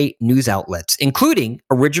the UK news outlets, including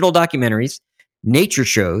original documentaries, nature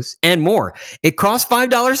shows, and more. It costs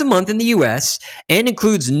 $5 a month in the US and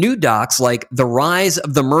includes new docs like The Rise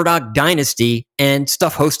of the Murdoch Dynasty and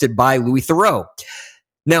stuff hosted by Louis Theroux.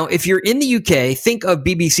 Now, if you're in the UK, think of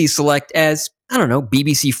BBC Select as,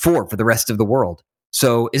 BBC 4 for the rest of the world.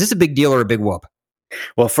 So is this a big deal or a big whoop?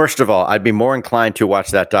 Well, first of all, I'd be more inclined to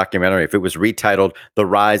watch that documentary if it was retitled The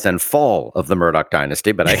Rise and Fall of the Murdoch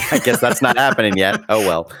Dynasty, but I guess that's not happening yet.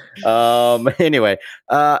 Oh, well. Anyway,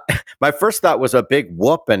 my first thought was a big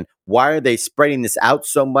whoop, and why are they spreading this out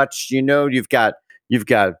so much? You've got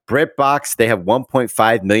BritBox. They have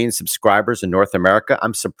 1.5 million subscribers in North America.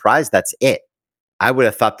 I'm surprised that's it. I would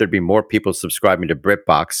have thought there'd be more people subscribing to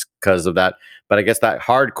BritBox because of that. But I guess that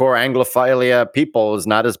hardcore Anglophilia people is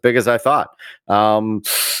not as big as I thought.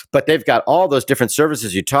 But they've got all those different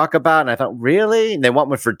services you talk about. And I thought, really? And they want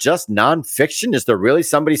one for just nonfiction? Is there really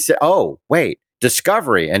somebody say, oh, wait,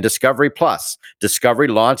 Discovery and Discovery Plus. Discovery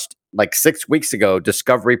launched like 6 weeks ago,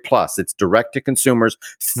 Discovery Plus. It's direct to consumers,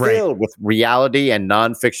 filled with reality and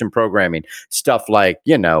nonfiction programming. Stuff like,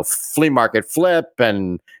 Flea Market Flip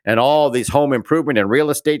and all these home improvement and real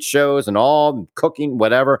estate shows and all cooking,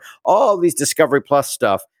 whatever, all these Discovery Plus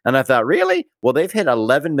stuff. And I thought, really? Well, they've hit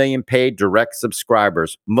 11 million paid direct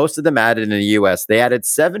subscribers, most of them added in the US. They added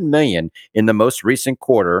 7 million in the most recent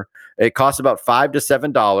quarter. It costs about $5 to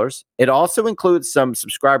 $7. It also includes some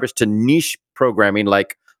subscribers to niche programming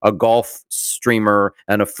like a golf streamer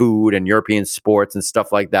and a food and European sports and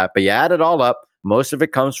stuff like that. But you add it all up, most of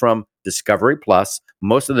it comes from Discovery Plus.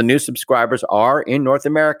 Most of the new subscribers are in North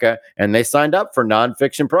America, and they signed up for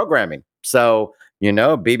nonfiction programming. So,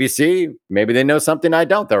 BBC, maybe they know something I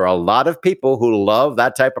don't. There are a lot of people who love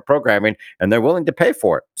that type of programming, and they're willing to pay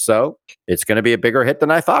for it. So it's going to be a bigger hit than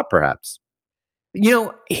I thought, perhaps.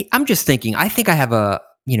 I'm just thinking, I think I have a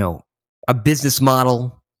business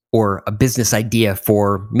model or a business idea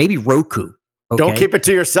for maybe Roku. Okay? Don't keep it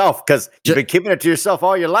to yourself, because you've been keeping it to yourself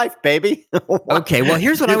all your life, baby. Okay, well,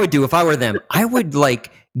 here's what I would do if I were them. I would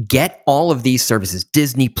get all of these services: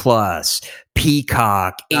 Disney Plus,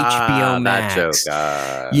 Peacock, HBO Max.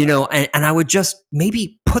 And I would just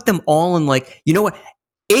maybe put them all in what?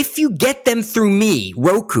 If you get them through me,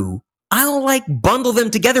 Roku, I'll bundle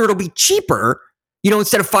them together. It'll be cheaper.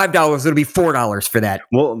 Instead of $5, it'll be $4 for that.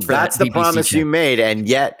 Well, that's the promise you made. And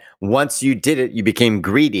yet, once you did it, you became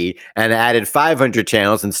greedy and added 500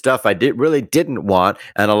 channels and stuff I really didn't want,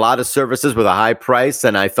 and a lot of services with a high price.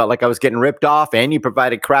 And I felt like I was getting ripped off, and you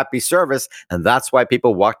provided crappy service. And that's why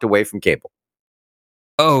people walked away from cable.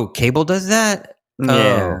 Oh, cable does that?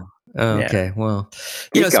 Yeah. Oh, okay. Yeah. Well,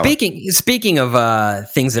 speaking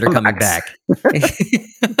of things that are coming back.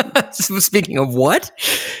 Speaking of what?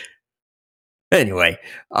 Anyway,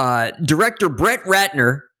 director Brett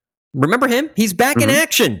Ratner, remember him? He's back in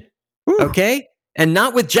action. Okay? And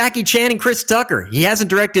not with Jackie Chan and Chris Tucker. He hasn't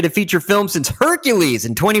directed a feature film since Hercules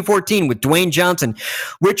in 2014 with Dwayne Johnson,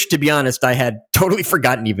 which, to be honest, I had totally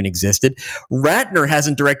forgotten even existed. Ratner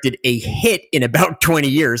hasn't directed a hit in about 20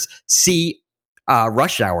 years. See,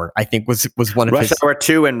 Rush Hour, I think, was one of his. Rush Hour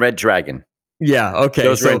 2 and Red Dragon. Yeah, okay.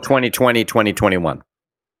 Those were in 2020, 2021.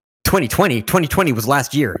 2020 was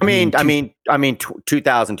last year. I mean,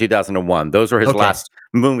 2000, 2001. Those were his last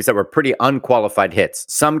movies that were pretty unqualified hits.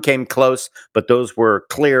 Some came close, but those were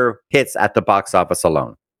clear hits at the box office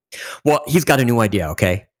alone. Well, he's got a new idea,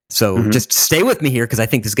 okay? So just stay with me here, because I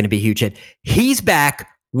think this is going to be a huge hit. He's back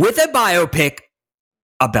with a biopic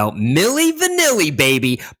about Milli Vanilli,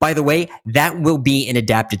 baby. By the way, that will be an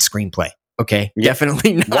adapted screenplay, okay? Yeah.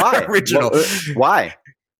 Definitely not original. Well, why?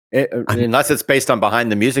 Unless it's based on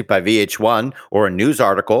Behind the Music by VH1 or a news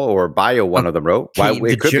article or a bio one of them wrote. Why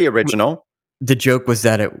it could be original. The joke was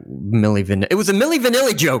that it was a Milli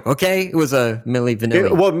Vanilli joke, okay? It was a Milli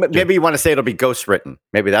Vanilli. Well, maybe you want to say it'll be ghost written.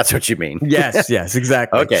 Maybe that's what you mean. Yes,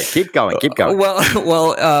 exactly. Okay, keep going.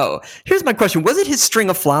 Here's my question. Was it his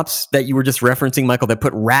string of flops that you were just referencing, Michael, that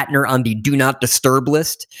put Ratner on the do not disturb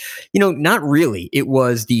list? Not really. It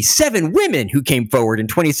was the 7 women who came forward in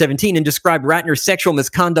 2017 and described Ratner's sexual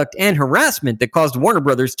misconduct and harassment that caused Warner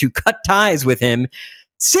Brothers to cut ties with him.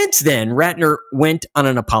 Since then, Ratner went on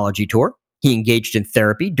an apology tour. He engaged in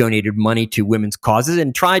therapy, donated money to women's causes,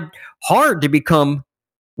 and tried hard to become.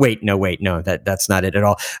 No, that's not it at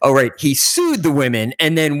all. Oh, right. He sued the women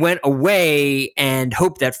and then went away and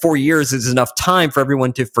hoped that 4 years is enough time for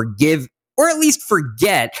everyone to forgive or at least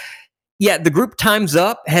forget. Yeah, the group Time's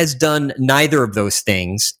Up has done neither of those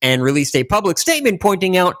things and released a public statement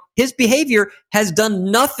pointing out his behavior has done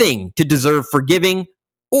nothing to deserve forgiving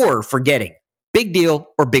or forgetting. Big deal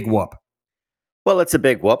or big whoop? Well, it's a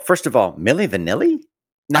big whoop. First of all, Milli Vanilli?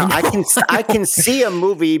 Now, I can see a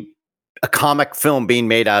movie, a comic film being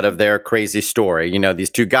made out of their crazy story. These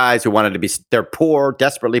 2 guys who they're poor,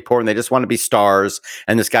 desperately poor, and they just want to be stars.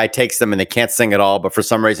 And this guy takes them and they can't sing at all. But for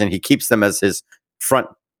some reason, he keeps them as his front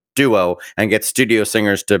duo and gets studio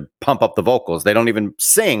singers to pump up the vocals. They don't even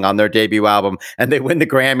sing on their debut album, and they win the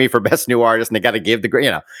Grammy for Best New Artist, and they got to give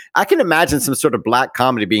I can imagine some sort of black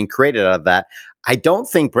comedy being created out of that. I don't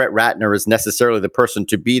think Brett Ratner is necessarily the person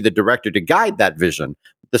to be the director to guide that vision.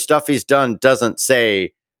 The stuff he's done doesn't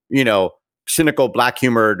say, cynical black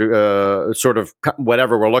humor, sort of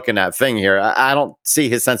whatever we're looking at thing here. I don't see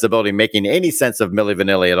his sensibility making any sense of Milli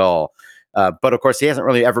Vanilli at all. But of course, he hasn't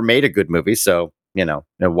really ever made a good movie. So,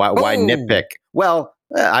 why nitpick? Well,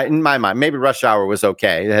 in my mind, maybe Rush Hour was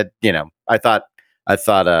okay. It had, I thought,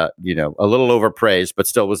 a little overpraised, but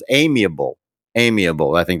still was amiable.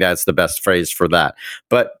 I think that's the best phrase for that.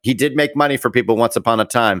 But he did make money for people once upon a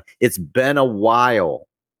time. It's been a while.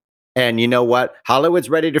 And you know what? Hollywood's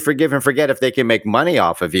ready to forgive and forget if they can make money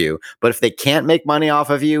off of you. But if they can't make money off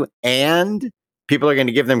of you and people are going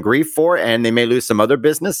to give them grief for it and they may lose some other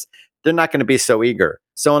business, they're not going to be so eager.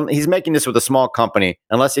 So he's making this with a small company.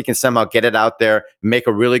 Unless he can somehow get it out there, make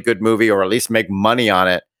a really good movie, or at least make money on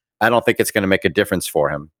it, I don't think it's going to make a difference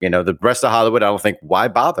for him. The rest of Hollywood, I don't think, why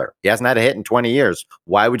bother? He hasn't had a hit in 20 years.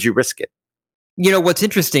 Why would you risk it? What's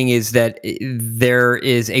interesting is that there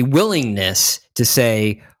is a willingness to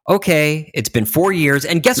say, okay, it's been 4 years.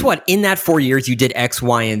 And guess what? In that 4 years, you did X,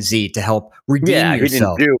 Y, and Z to help redeem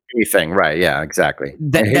yourself. He didn't do anything. Right. Yeah, exactly.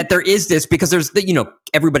 That there is this, because there's,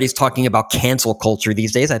 everybody's talking about cancel culture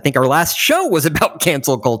these days. I think our last show was about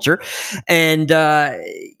cancel culture. And,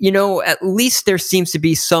 at least there seems to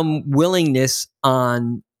be some willingness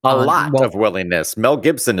on... A lot of willingness. Mel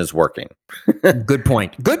Gibson is working. Good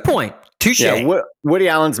point. Touche. Yeah, Woody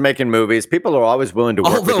Allen's making movies. People are always willing to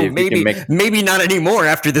work with you. Maybe not anymore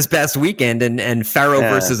after this past weekend and Farrow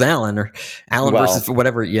versus Allen, or Allen versus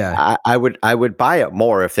whatever. Yeah, I would buy it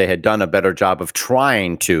more if they had done a better job of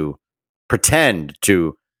trying to pretend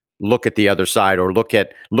to look at the other side, or look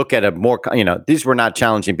at a more. These were not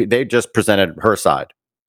challenging. They just presented her side.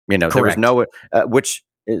 Correct. There was no which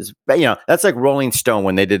is that's like Rolling Stone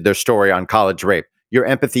when they did their story on college rape. Your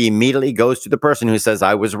empathy immediately goes to the person who says,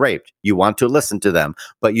 I was raped. You want to listen to them,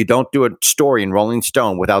 but you don't do a story in Rolling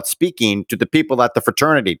Stone without speaking to the people at the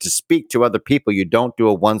fraternity. To speak to other people, you don't do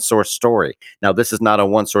a one-source story. Now, this is not a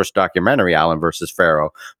one-source documentary, Allen versus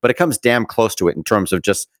Farrow, but it comes damn close to it in terms of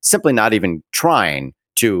just simply not even trying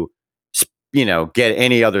to, get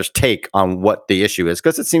any other's take on what the issue is,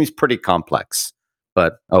 because it seems pretty complex.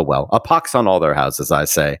 But, oh well, a pox on all their houses, I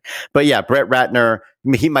say. But yeah, Brett Ratner,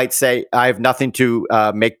 he might say, I have nothing to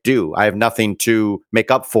make do. I have nothing to make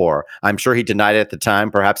up for. I'm sure he denied it at the time.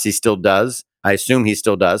 Perhaps he still does. I assume he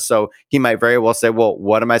still does. So he might very well say, well,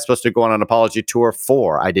 what am I supposed to go on an apology tour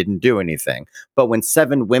for? I didn't do anything. But when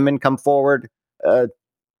 7 women come forward, the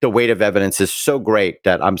weight of evidence is so great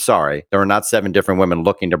that I'm sorry. There are not 7 different women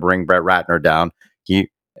looking to bring Brett Ratner down. He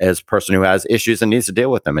is a person who has issues and needs to deal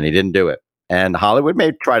with them, and he didn't do it. And Hollywood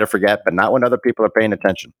may try to forget, but not when other people are paying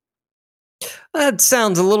attention. That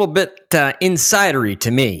sounds a little bit insidery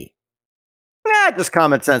to me. Just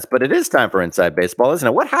common sense, but it is time for Inside Baseball, isn't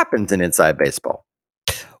it? What happens in Inside Baseball?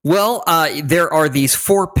 Well, there are these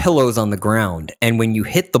 4 pillows on the ground, and when you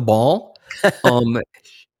hit the ball,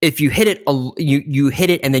 if you hit it, you hit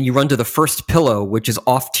it, and then you run to the first pillow, which is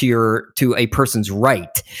off to a person's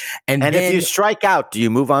right. And then, if you strike out, do you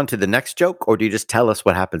move on to the next joke, or do you just tell us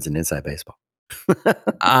what happens in Inside Baseball?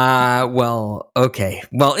 Okay.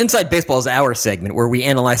 Well, Inside Baseball is our segment where we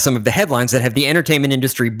analyze some of the headlines that have the entertainment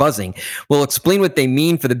industry buzzing. We'll explain what they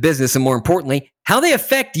mean for the business, and more importantly, how they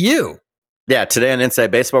affect you. Yeah, today on Inside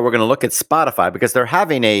Baseball, we're going to look at Spotify because they're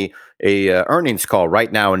having a earnings call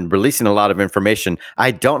right now and releasing a lot of information.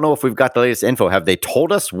 I don't know if we've got the latest info. Have they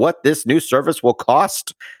told us what this new service will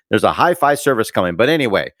cost? There's a hi-fi service coming, but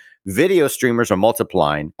anyway, video streamers are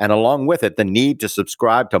multiplying, and along with it, the need to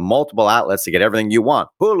subscribe to multiple outlets to get everything you want: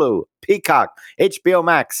 Hulu, Peacock, HBO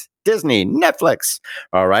Max, Disney, Netflix.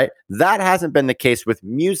 All right, that hasn't been the case with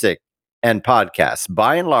music and podcasts.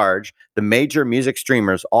 By and large, the major music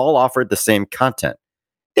streamers all offered the same content.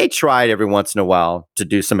 They tried every once in a while to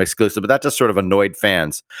do some exclusive, but that just sort of annoyed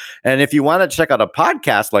fans. And if you want to check out a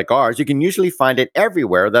podcast like ours, you can usually find it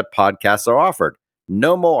everywhere that podcasts are offered.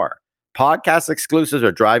 No more. Podcast exclusives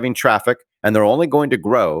are driving traffic, and they're only going to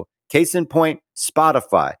grow. Case in point,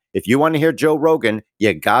 Spotify. If you want to hear Joe Rogan,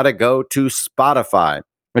 you got to go to Spotify.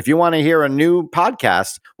 If you want to hear a new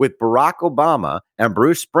podcast with Barack Obama and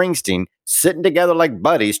Bruce Springsteen sitting together like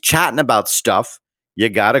buddies chatting about stuff, you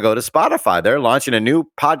got to go to Spotify. They're launching a new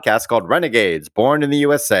podcast called Renegades, Born in the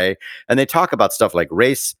USA, and they talk about stuff like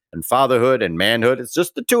race and fatherhood and manhood. It's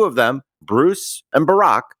just the two of them, Bruce and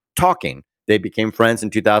Barack, talking. They became friends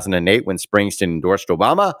in 2008 when Springsteen endorsed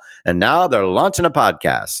Obama, and now they're launching a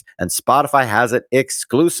podcast, and Spotify has it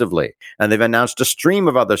exclusively, and they've announced a stream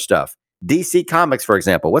of other stuff. DC Comics, for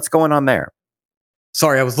example. What's going on there?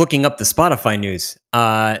 Sorry, I was looking up the Spotify news.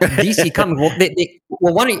 DC Comics.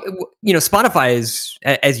 Spotify is,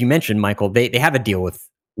 as you mentioned, Michael. They have a deal with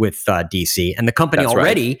DC, and the company That's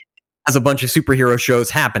already has a bunch of superhero shows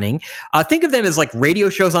happening. Think of them as like radio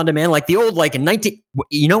shows on demand, like the old, like in 19.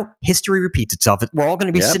 History repeats itself. We're all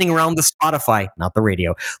going to be sitting around the Spotify, not the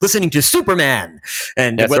radio, listening to Superman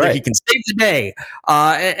and whether he can save the day.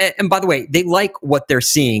 And by the way, they like what they're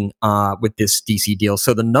seeing with this DC deal.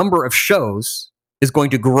 So the number of shows is going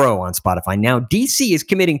to grow on Spotify. Now, DC is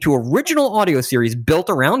committing to original audio series built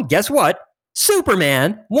around, guess what?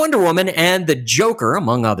 Superman, Wonder Woman, and the Joker,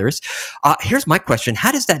 among others. Here's my question.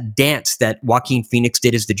 How does that dance that Joaquin Phoenix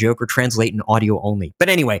did as the Joker translate in audio only? But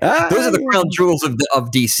anyway, those are the crown jewels of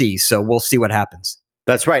DC, so we'll see what happens.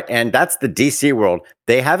 That's right. And that's the DC world.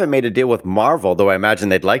 They haven't made a deal with Marvel, though I imagine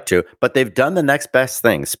they'd like to, but they've done the next best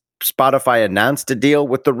things. Spotify announced a deal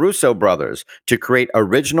with the Russo brothers to create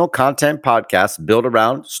original content podcasts built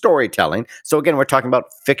around storytelling. So again, we're talking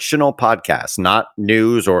about fictional podcasts, not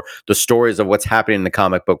news or the stories of what's happening in the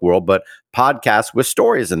comic book world, but podcasts with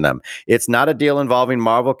stories in them. It's not a deal involving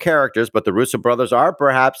Marvel characters, but the Russo brothers are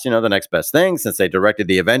perhaps, the next best thing since they directed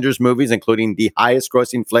the Avengers movies, including the highest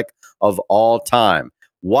grossing flick of all time.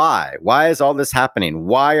 Why? Why is all this happening?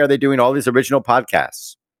 Why are they doing all these original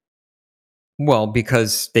podcasts? Well,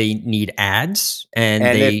 because they need ads, and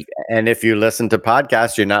if you listen to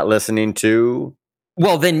podcasts, you're not listening to.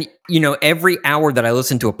 Well, then every hour that I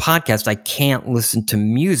listen to a podcast, I can't listen to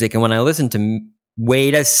music, and when I listen to,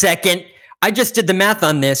 wait a second, I just did the math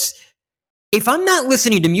on this. If I'm not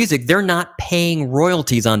listening to music, they're not paying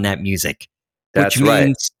royalties on that music. That's which right.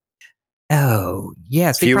 Means, oh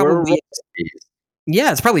yes,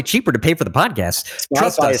 it's probably cheaper to pay for the podcast.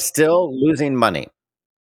 Spotify is still losing money.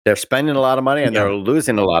 They're spending a lot of money and they're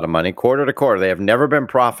losing a lot of money quarter to quarter. They have never been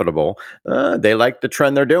profitable. They like the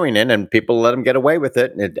trend they're doing in, and people let them get away with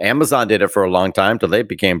it. Amazon did it for a long time till they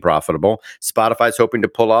became profitable. Spotify's hoping to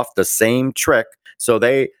pull off the same trick. So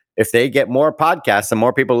if they get more podcasts and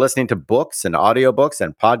more people listening to books and audiobooks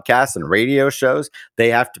and podcasts and radio shows, they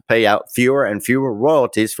have to pay out fewer and fewer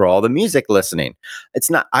royalties for all the music listening.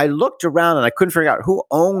 I looked around and I couldn't figure out who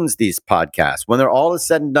owns these podcasts. When they're all is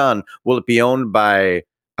said and done, will it be owned by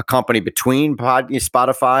a company between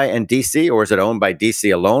Spotify and DC, or is it owned by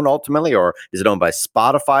DC alone ultimately, or is it owned by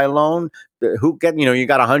Spotify alone? You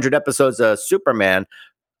got 100 episodes of Superman.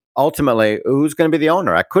 Ultimately, who's going to be the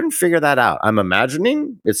owner? I couldn't figure that out. I'm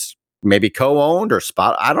imagining it's maybe co-owned or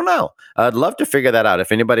I don't know. I'd love to figure that out.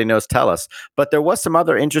 If anybody knows, tell us. But there was some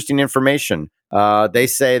other interesting information. They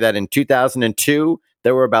say that in 2002,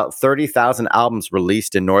 there were about 30,000 albums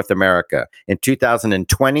released in North America. In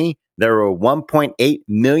 2020, there were 1.8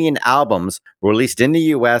 million albums released in the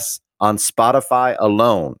U.S. on Spotify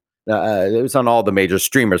alone. It was on all the major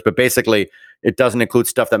streamers, but basically it doesn't include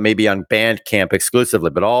stuff that may be on Bandcamp exclusively,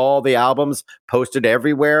 but all the albums posted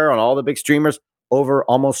everywhere on all the big streamers. Over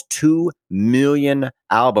almost 2 million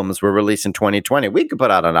albums were released in 2020. We could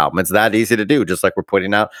put out an album. It's that easy to do, just like we're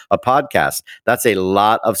putting out a podcast. That's a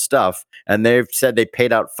lot of stuff. And they've said they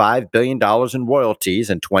paid out $5 billion in royalties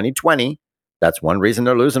in 2020. That's one reason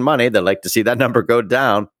they're losing money. They like to see that number go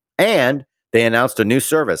down. And they announced a new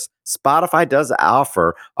service. Spotify does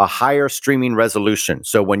offer a higher streaming resolution.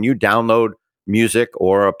 So when you download music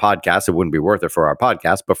or a podcast, it wouldn't be worth it for our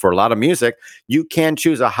podcast, but for a lot of music, you can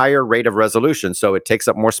choose a higher rate of resolution. So it takes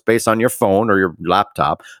up more space on your phone or your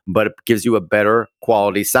laptop, but it gives you a better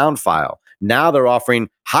quality sound file. Now they're offering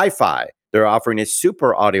hi-fi. They're offering a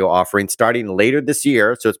super audio offering starting later this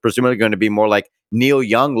year. So it's presumably going to be more like Neil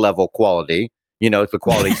Young level quality. It's the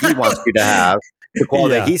quality he wants you to have. The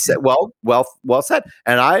quality that he said, well said.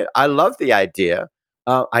 And I love the idea.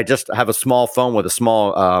 I just have a small phone with a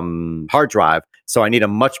small hard drive. So I need a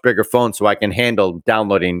much bigger phone so I can handle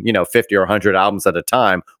downloading, 50 or 100 albums at a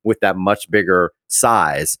time with that much bigger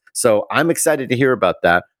size. So I'm excited to hear about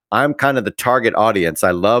that. I'm kind of the target audience.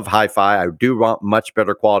 I love hi-fi. I do want much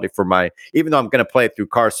better quality for even though I'm going to play it through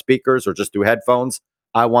car speakers or just through headphones,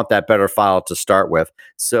 I want that better file to start with.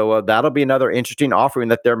 So that'll be another interesting offering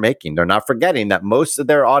that they're making. They're not forgetting that most of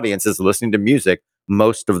their audience is listening to music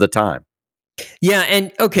most of the time. Yeah,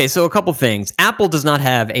 and okay, so a couple things. Apple does not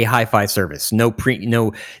have a hi-fi service.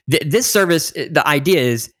 This service, the idea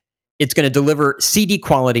is it's going to deliver CD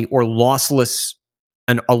quality or lossless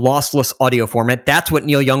a lossless audio format. That's what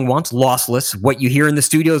Neil Young wants, lossless. What you hear in the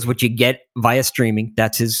studio is what you get via streaming.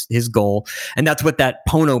 That's his goal. And that's what that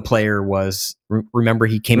Pono player was. Remember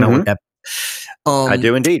he came out with that. I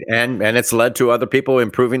do indeed. And it's led to other people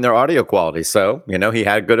improving their audio quality. So, he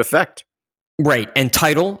had a good effect. Right. And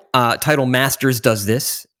Tidal Masters does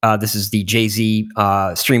this. This is the Jay-Z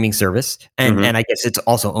streaming service. And I guess it's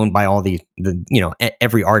also owned by all the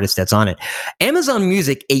every artist that's on it. Amazon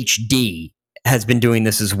Music HD has been doing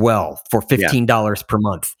this as well for $15 per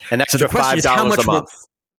month. An extra $5 a month.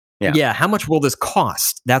 How much will this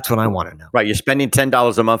cost? That's what I want to know. Right. You're spending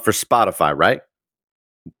 $10 a month for Spotify, right?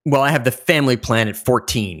 Well, I have the family plan at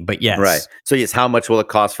 14, but yes. Right. So yes, how much will it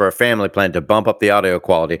cost for a family plan to bump up the audio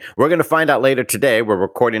quality? We're going to find out later today. We're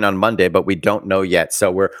recording on Monday, but we don't know yet.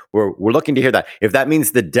 So we're looking to hear that. If that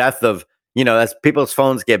means the death of, as people's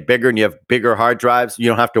phones get bigger and you have bigger hard drives, you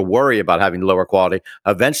don't have to worry about having lower quality.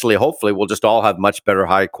 Eventually, hopefully, we'll just all have much better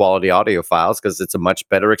high quality audio files because it's a much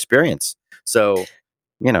better experience. So,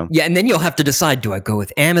 Yeah, and then you'll have to decide, do I go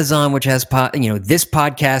with Amazon, which has this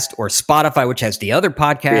podcast, or Spotify, which has the other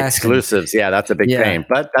podcast? The exclusives. Yeah, that's a big pain.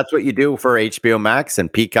 But that's what you do for HBO Max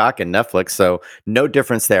and Peacock and Netflix. So no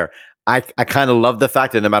difference there. I kind of love the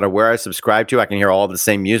fact that no matter where I subscribe to, I can hear all the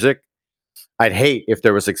same music. I'd hate if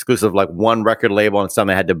there was exclusive like one record label and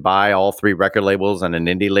somebody had to buy all three record labels and an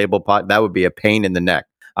indie label pot. That would be a pain in the neck.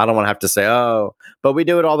 I don't want to have to say, but we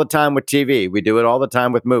do it all the time with TV. We do it all the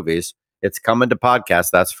time with movies. It's coming to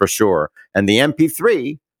podcasts, that's for sure. And the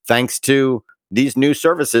MP3, thanks to these new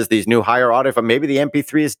services, these new higher audio, maybe the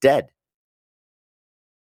MP3 is dead.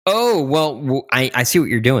 Oh, well, I see what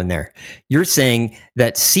you're doing there. You're saying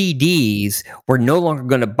that CDs were no longer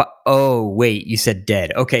going to buy. Oh, wait, you said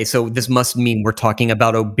dead. Okay, so this must mean we're talking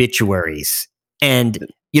about obituaries. And,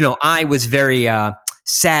 I was very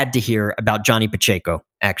sad to hear about Johnny Pacheco,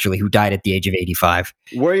 actually, who died at the age of 85.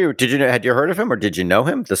 Had you heard of him or did you know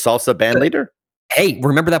him, the salsa band leader? Hey,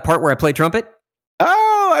 remember that part where I play trumpet?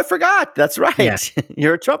 Oh, I forgot. That's right. Yeah.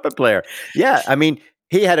 You're a trumpet player. Yeah,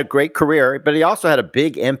 he had a great career, but he also had a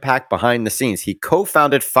big impact behind the scenes. He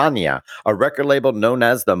co-founded Fania, a record label known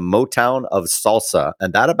as the Motown of Salsa,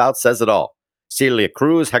 and that about says it all. Celia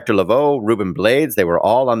Cruz, Hector Lavoe, Ruben Blades, they were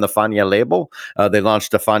all on the Fania label. They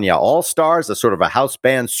launched the Fania All-Stars, a sort of a house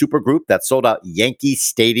band supergroup that sold out Yankee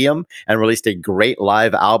Stadium and released a great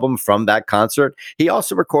live album from that concert. He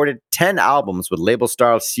also recorded 10 albums with label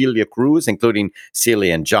star Celia Cruz, including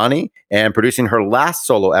Celia and Johnny, and producing her last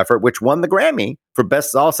solo effort, which won the Grammy for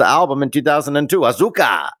Best Salsa Album in 2002,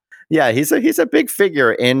 Azuka. Yeah, he's a big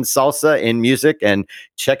figure in salsa, in music, and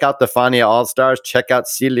check out the Fania All-Stars, check out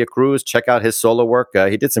Celia Cruz, check out his solo work.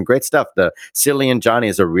 He did some great stuff. The Celia and Johnny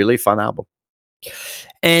is a really fun album.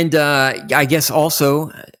 And I guess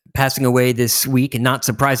also passing away this week, and not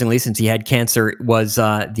surprisingly since he had cancer, was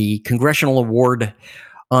the Congressional Award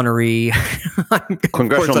honoree.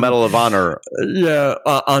 Congressional Medal of Honor.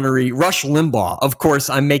 Honoree. Rush Limbaugh. Of course,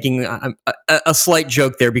 I'm making a slight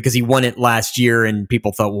joke there because he won it last year and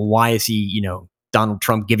people thought, well, why is he, Donald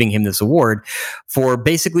Trump giving him this award for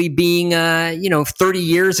basically being, 30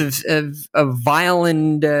 years of vile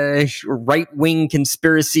and right-wing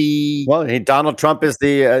conspiracy. Well, Donald Trump is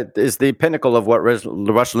the pinnacle of what Rush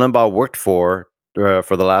Limbaugh worked for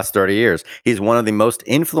the last 30 years. He's one of the most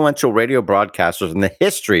influential radio broadcasters in the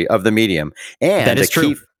history of the medium, and that is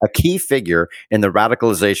a key figure in the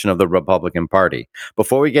radicalization of the Republican Party.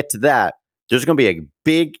 Before we get to that, there's going to be a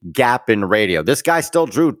big gap in radio. This guy still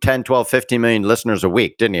drew 10, 12, 15 million listeners a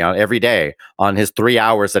week, didn't he? Every day on his 3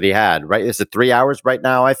 hours that he had, right? Is it 3 hours right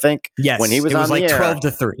now, I think? Yes. When he was it was on like the air, 12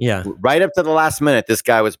 to 3. Yeah. Right up to the last minute, this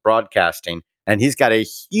guy was broadcasting. and he's got a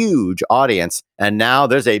huge audience. And now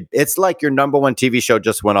it's like your number one TV show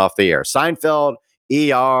just went off the air. Seinfeld,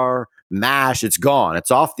 ER, MASH, it's gone.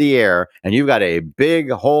 It's off the air, and you've got a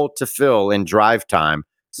big hole to fill in drive time.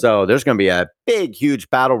 So there's going to be a big, huge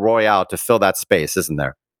battle royale to fill that space, isn't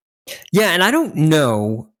there? Yeah, and I don't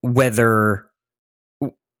know whether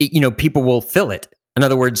people will fill it. In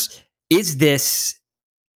other words, is this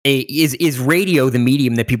is radio the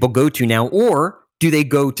medium that people go to now, or do they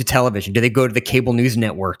go to television? Do they go to the cable news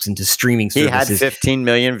networks and to streaming services? He had 15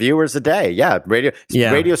 million viewers a day. Yeah,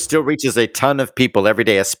 radio still reaches a ton of people every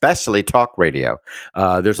day, especially talk radio.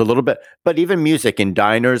 There's a little bit, but even music in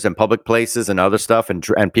diners and public places and other stuff,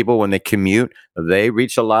 and people when they commute, they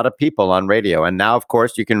reach a lot of people on radio. And now, of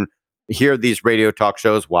course, you can hear these radio talk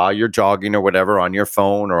shows while you're jogging or whatever on your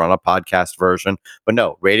phone or on a podcast version. But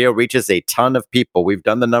no, radio reaches a ton of people. We've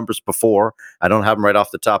done the numbers before. I don't have them right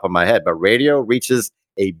off the top of my head, but radio reaches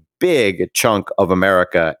a big chunk of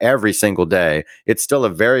America every single day. It's still a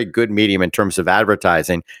very good medium in terms of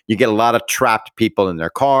advertising. You get a lot of trapped people in their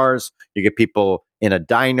cars. You get people in a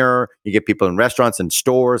diner. You get people in restaurants and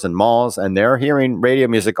stores and malls, and they're hearing radio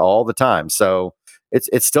music all the time. So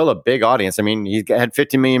it's still a big audience. I mean, he had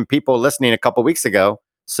 50 million people listening a couple weeks ago.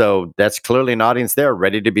 So that's clearly an audience there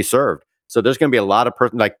ready to be served. So there's going to be a lot of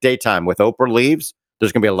like daytime with Oprah leaves.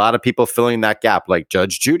 There's going to be a lot of people filling that gap, like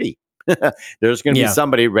Judge Judy. There's going to be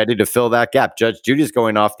somebody ready to fill that gap. Judge Judy's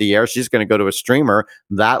going off the air. She's going to go to a streamer.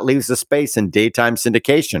 That leaves a space in daytime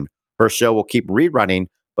syndication. Her show will keep rerunning,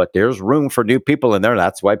 but there's room for new people in there.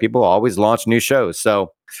 That's why people always launch new shows.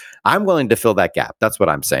 So I'm willing to fill that gap. That's what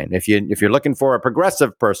I'm saying. If you're looking for a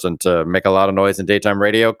progressive person to make a lot of noise in daytime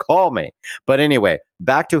radio, call me. But anyway,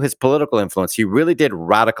 back to his political influence. He really did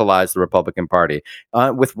radicalize the Republican Party.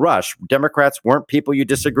 With Rush, Democrats weren't people you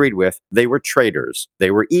disagreed with. They were traitors.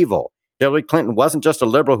 They were evil. Hillary Clinton wasn't just a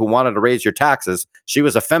liberal who wanted to raise your taxes. She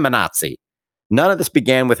was a feminazi. None of this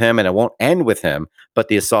began with him, and it won't end with him, but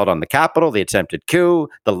the assault on the Capitol, the attempted coup,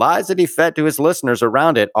 the lies that he fed to his listeners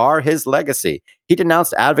around it are his legacy. He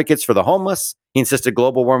denounced advocates for the homeless. He insisted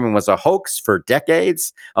global warming was a hoax for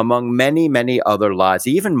decades, among many, many other lies.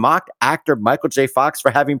 He even mocked actor Michael J. Fox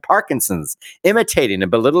for having Parkinson's, imitating and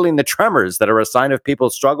belittling the tremors that are a sign of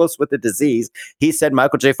people's struggles with the disease. He said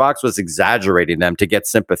Michael J. Fox was exaggerating them to get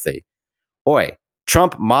sympathy. Boy,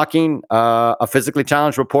 Trump mocking a physically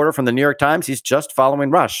challenged reporter from the New York Times. He's just following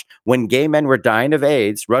Rush. When gay men were dying of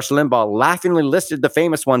AIDS, Rush Limbaugh laughingly listed the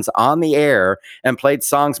famous ones on the air and played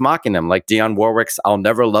songs mocking them, like Dionne Warwick's I'll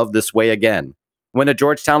Never Love This Way Again. When a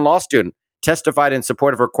Georgetown law student testified in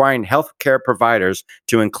support of requiring healthcare providers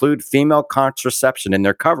to include female contraception in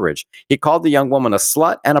their coverage, he called the young woman a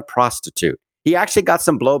slut and a prostitute. He actually got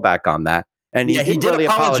some blowback on that. And he didn't really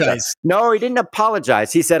apologize. No, he didn't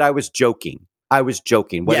apologize. He said, I was joking. I was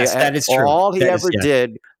joking. Yes, that is true. All he ever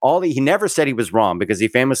did, he never said he was wrong, because he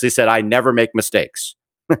famously said, I never make mistakes.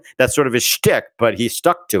 That's sort of his shtick, but he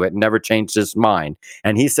stuck to it and never changed his mind.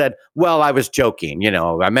 And he said, well, I was joking.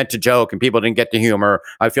 I meant to joke and people didn't get the humor.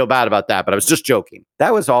 I feel bad about that, but I was just joking.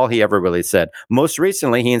 That was all he ever really said. Most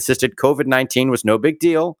recently, he insisted COVID-19 was no big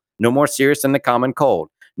deal, no more serious than the common cold.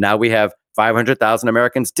 Now we have 500,000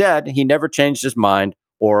 Americans dead. He never changed his mind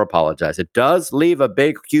or apologize. It does leave a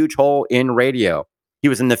big, huge hole in radio. He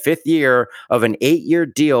was in the 5th year of an 8-year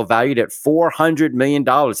deal valued at $400 million.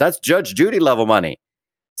 That's Judge Judy level money.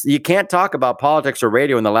 So you can't talk about politics or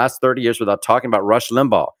radio in the last 30 years without talking about Rush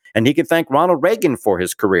Limbaugh. And he can thank Ronald Reagan for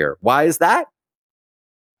his career. Why is that?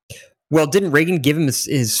 Well, didn't Reagan give him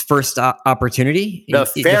his first opportunity? The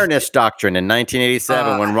Fairness Doctrine in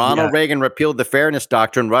 1987. When Ronald Reagan repealed the Fairness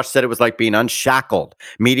Doctrine, Rush said it was like being unshackled.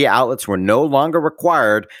 Media outlets were no longer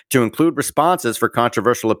required to include responses for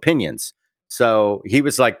controversial opinions. So he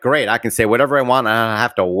was like, great, I can say whatever I want. I don't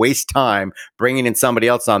have to waste time bringing in somebody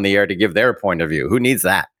else on the air to give their point of view. Who needs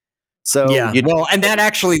that? So and that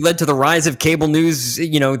actually led to the rise of cable news,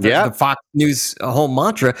 the Fox News whole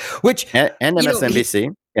mantra, which and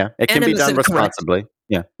MSNBC. It can be done responsibly.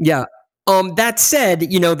 Correct. Yeah. That said,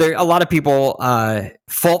 there a lot of people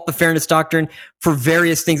fault the Fairness Doctrine for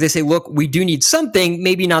various things. They say, look, we do need something,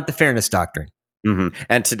 maybe not the Fairness Doctrine. Mm-hmm.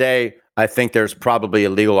 And today, I think there's probably a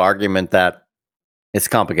legal argument that it's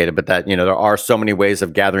complicated, but that, there are so many ways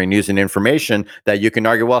of gathering news and information that you can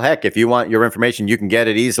argue, well, heck, if you want your information, you can get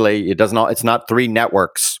it easily. It's not 3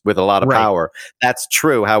 networks with a lot of power. That's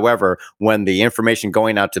true. However, when the information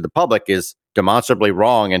going out to the public is demonstrably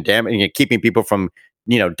wrong and damaging and keeping people from,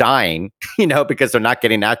 dying, because they're not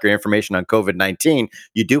getting accurate information on COVID-19.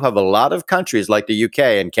 You do have a lot of countries like the UK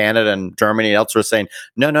and Canada and Germany and elsewhere saying,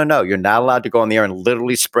 no, you're not allowed to go on the air and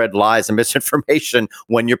literally spread lies and misinformation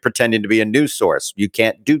when you're pretending to be a news source. You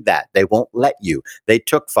can't do that. They won't let you. They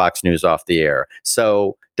took Fox News off the air.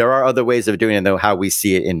 So there are other ways of doing it, though, how we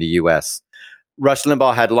see it in the U.S. Rush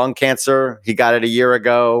Limbaugh had lung cancer. He got it a year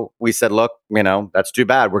ago. We said, look, that's too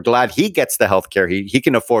bad. We're glad he gets the health care. He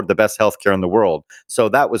can afford the best health care in the world. So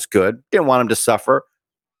that was good. Didn't want him to suffer.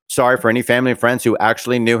 Sorry for any family and friends who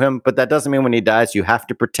actually knew him. But that doesn't mean when he dies, you have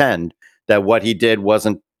to pretend that what he did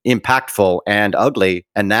wasn't impactful and ugly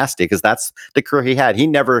and nasty, because that's the career he had. He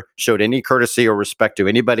never showed any courtesy or respect to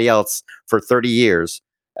anybody else for 30 years.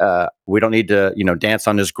 We don't need to, dance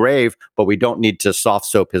on his grave, but we don't need to soft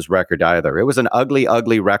soap his record either. It was an ugly,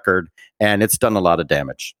 ugly record, and it's done a lot of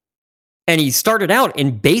damage. And he started out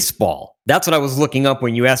in baseball. That's what I was looking up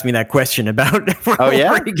when you asked me that question about. Oh,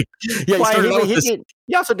 yeah? Yeah,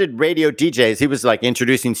 he also did radio DJs. He was like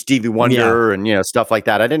introducing Stevie Wonder and stuff like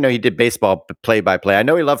that. I didn't know he did baseball play-by-play. I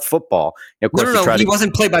know he loved football. Of course, no, he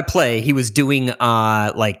wasn't play-by-play. He was doing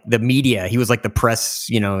like the media. He was like the press.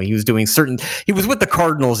 He was doing he was with the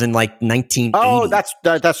Cardinals in like 1980. Oh,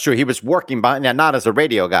 that's true. He was working not as a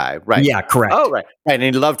radio guy, right? Yeah, correct. Oh, right. And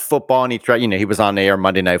he loved football, and he tried. He was on the air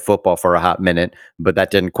Monday Night Football for a hot minute, but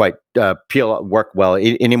that didn't quite work well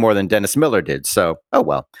any more than Dennis Miller did. So, oh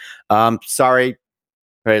well. Sorry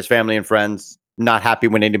for his family and friends. Not happy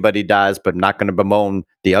when anybody dies, but not going to bemoan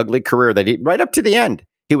the ugly career that he right up to the end.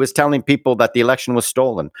 He was telling people that the election was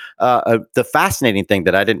stolen. The fascinating thing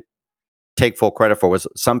that I didn't take full credit for was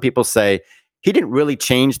some people say he didn't really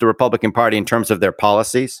change the Republican Party in terms of their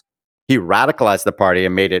policies. He radicalized the party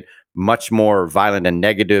and made it much more violent and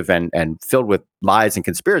negative and filled with lies and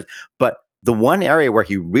conspiracies. But the one area where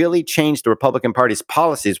he really changed the Republican Party's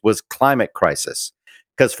policies was climate crisis,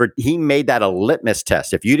 because he made that a litmus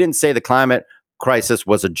test. If you didn't say the climate crisis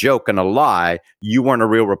was a joke and a lie, you weren't a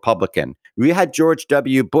real Republican. We had George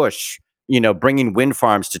W. Bush, bringing wind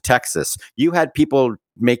farms to Texas. You had people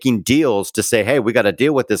making deals to say, hey, we got to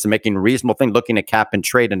deal with this and making reasonable things, looking at cap and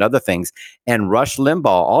trade and other things. And Rush Limbaugh,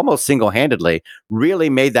 almost single-handedly, really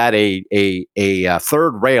made that a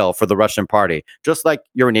third rail for the Russian party. Just like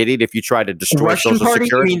you're an idiot if you try to destroy Russian Social party?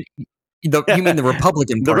 Security. You mean the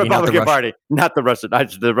Republican Party? The Republican Party, not the Russian.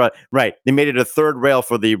 Right. They made it a third rail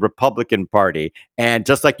for the Republican Party. And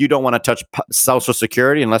just like you don't want to touch Social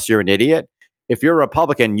Security unless you're an idiot, if you're a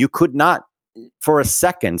Republican, you could not for a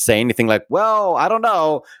second say anything like, well, I don't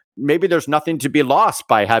know, maybe there's nothing to be lost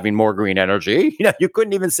by having more green energy. You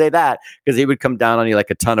couldn't even say that, because he would come down on you like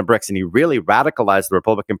a ton of bricks. And he really radicalized the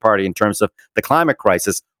Republican Party in terms of the climate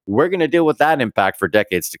crisis. We're going to deal with that impact for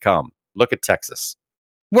decades to come. Look at Texas.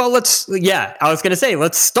 Well, I was going to say,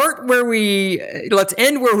 let's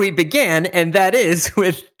end where we began. And that is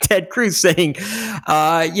with Ted Cruz saying,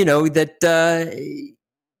 that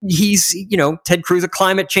he's, Ted Cruz, a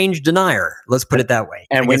climate change denier. Let's put it that way.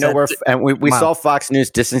 And we saw Fox News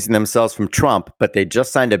distancing themselves from Trump, but they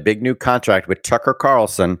just signed a big new contract with Tucker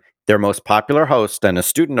Carlson, their most popular host and a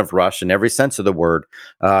student of Rush in every sense of the word.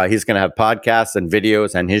 He's going to have podcasts and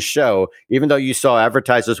videos and his show. Even though you saw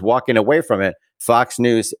advertisers walking away from it, Fox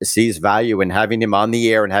News sees value in having him on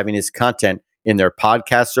the air and having his content in their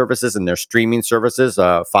podcast services and their streaming services,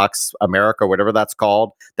 Fox America, whatever that's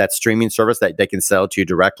called, that streaming service that they can sell to you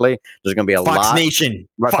directly. There's going to be a Fox lot. Nation.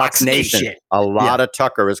 Fox Nation. A lot of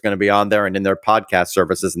Tucker is going to be on there and in their podcast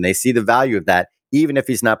services, and they see the value of that, even if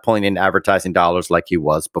he's not pulling in advertising dollars like he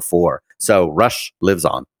was before. So Rush lives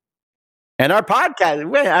on. And our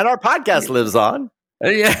podcast lives on.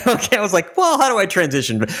 Yeah. Okay. I was like, well, how do I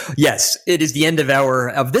transition? Yes, it is the end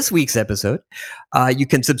of this week's episode. You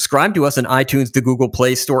can subscribe to us on iTunes, the Google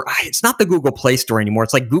Play Store. It's not the Google Play Store anymore.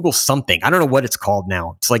 It's like Google something. I don't know what it's called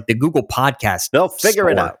now. It's like the Google Podcast. They'll figure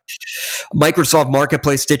it out. Microsoft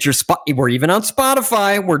Marketplace, Stitcher, we're even on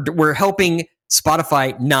Spotify. We're helping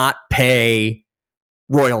Spotify not pay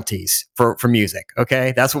royalties for music.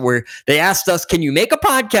 Okay. That's what they asked us, can you make a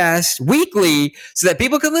podcast weekly so that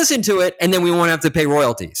people can listen to it and then we won't have to pay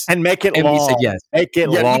royalties? And make it long. We said yes. Make it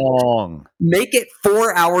long. Make it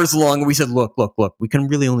 4 hours long. And we said, look, we can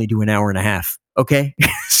really only do an hour and a half. Okay.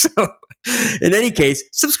 So in any case,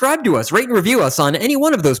 subscribe to us, rate and review us on any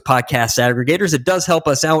one of those podcast aggregators. It does help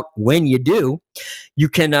us out when you do. You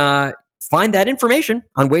can, find that information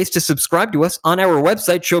on ways to subscribe to us on our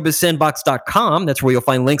website, showbizsandbox.com. That's where you'll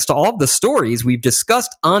find links to all of the stories we've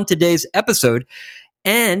discussed on today's episode.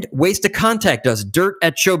 And ways to contact us.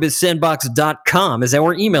 dirt@showbizsandbox.com is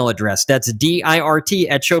our email address. That's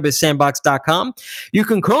DIRT@showbizsandbox.com. You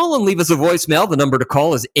can call and leave us a voicemail. The number to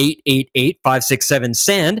call is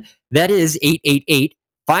 888-567-SAND. That is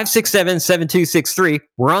 888-567-7263.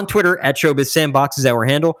 We're on Twitter @ShowbizSandbox is our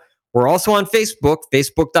handle. We're also on Facebook.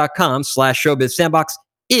 Facebook.com/ShowbizSandbox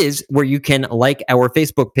is where you can like our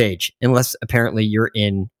Facebook page. Unless apparently you're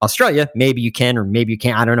in Australia. Maybe you can or maybe you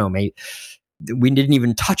can't. I don't know. Maybe we didn't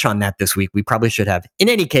even touch on that this week. We probably should have. In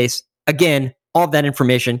any case, again, all of that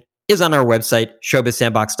information is on our website,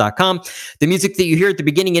 showbizsandbox.com. The music that you hear at the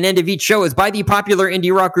beginning and end of each show is by the popular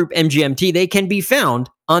indie rock group MGMT. They can be found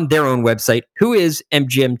on their own website,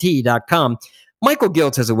 whoismgmt.com. Michael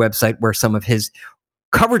Giltz has a website where some of his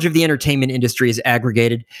coverage of the entertainment industry is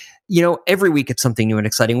aggregated. Every week it's something new and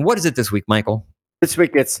exciting. What is it this week, Michael? This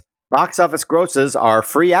week it's box office grosses are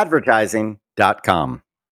freeadvertising.com.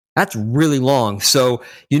 That's really long. So,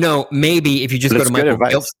 maybe if you just go to Michael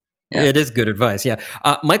Giltz, it is good advice. Yeah.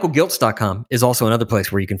 MichaelGiltz.com is also another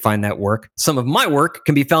place where you can find that work. Some of my work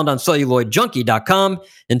can be found on celluloidjunkie.com.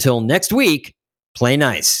 Until next week, play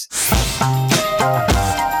nice.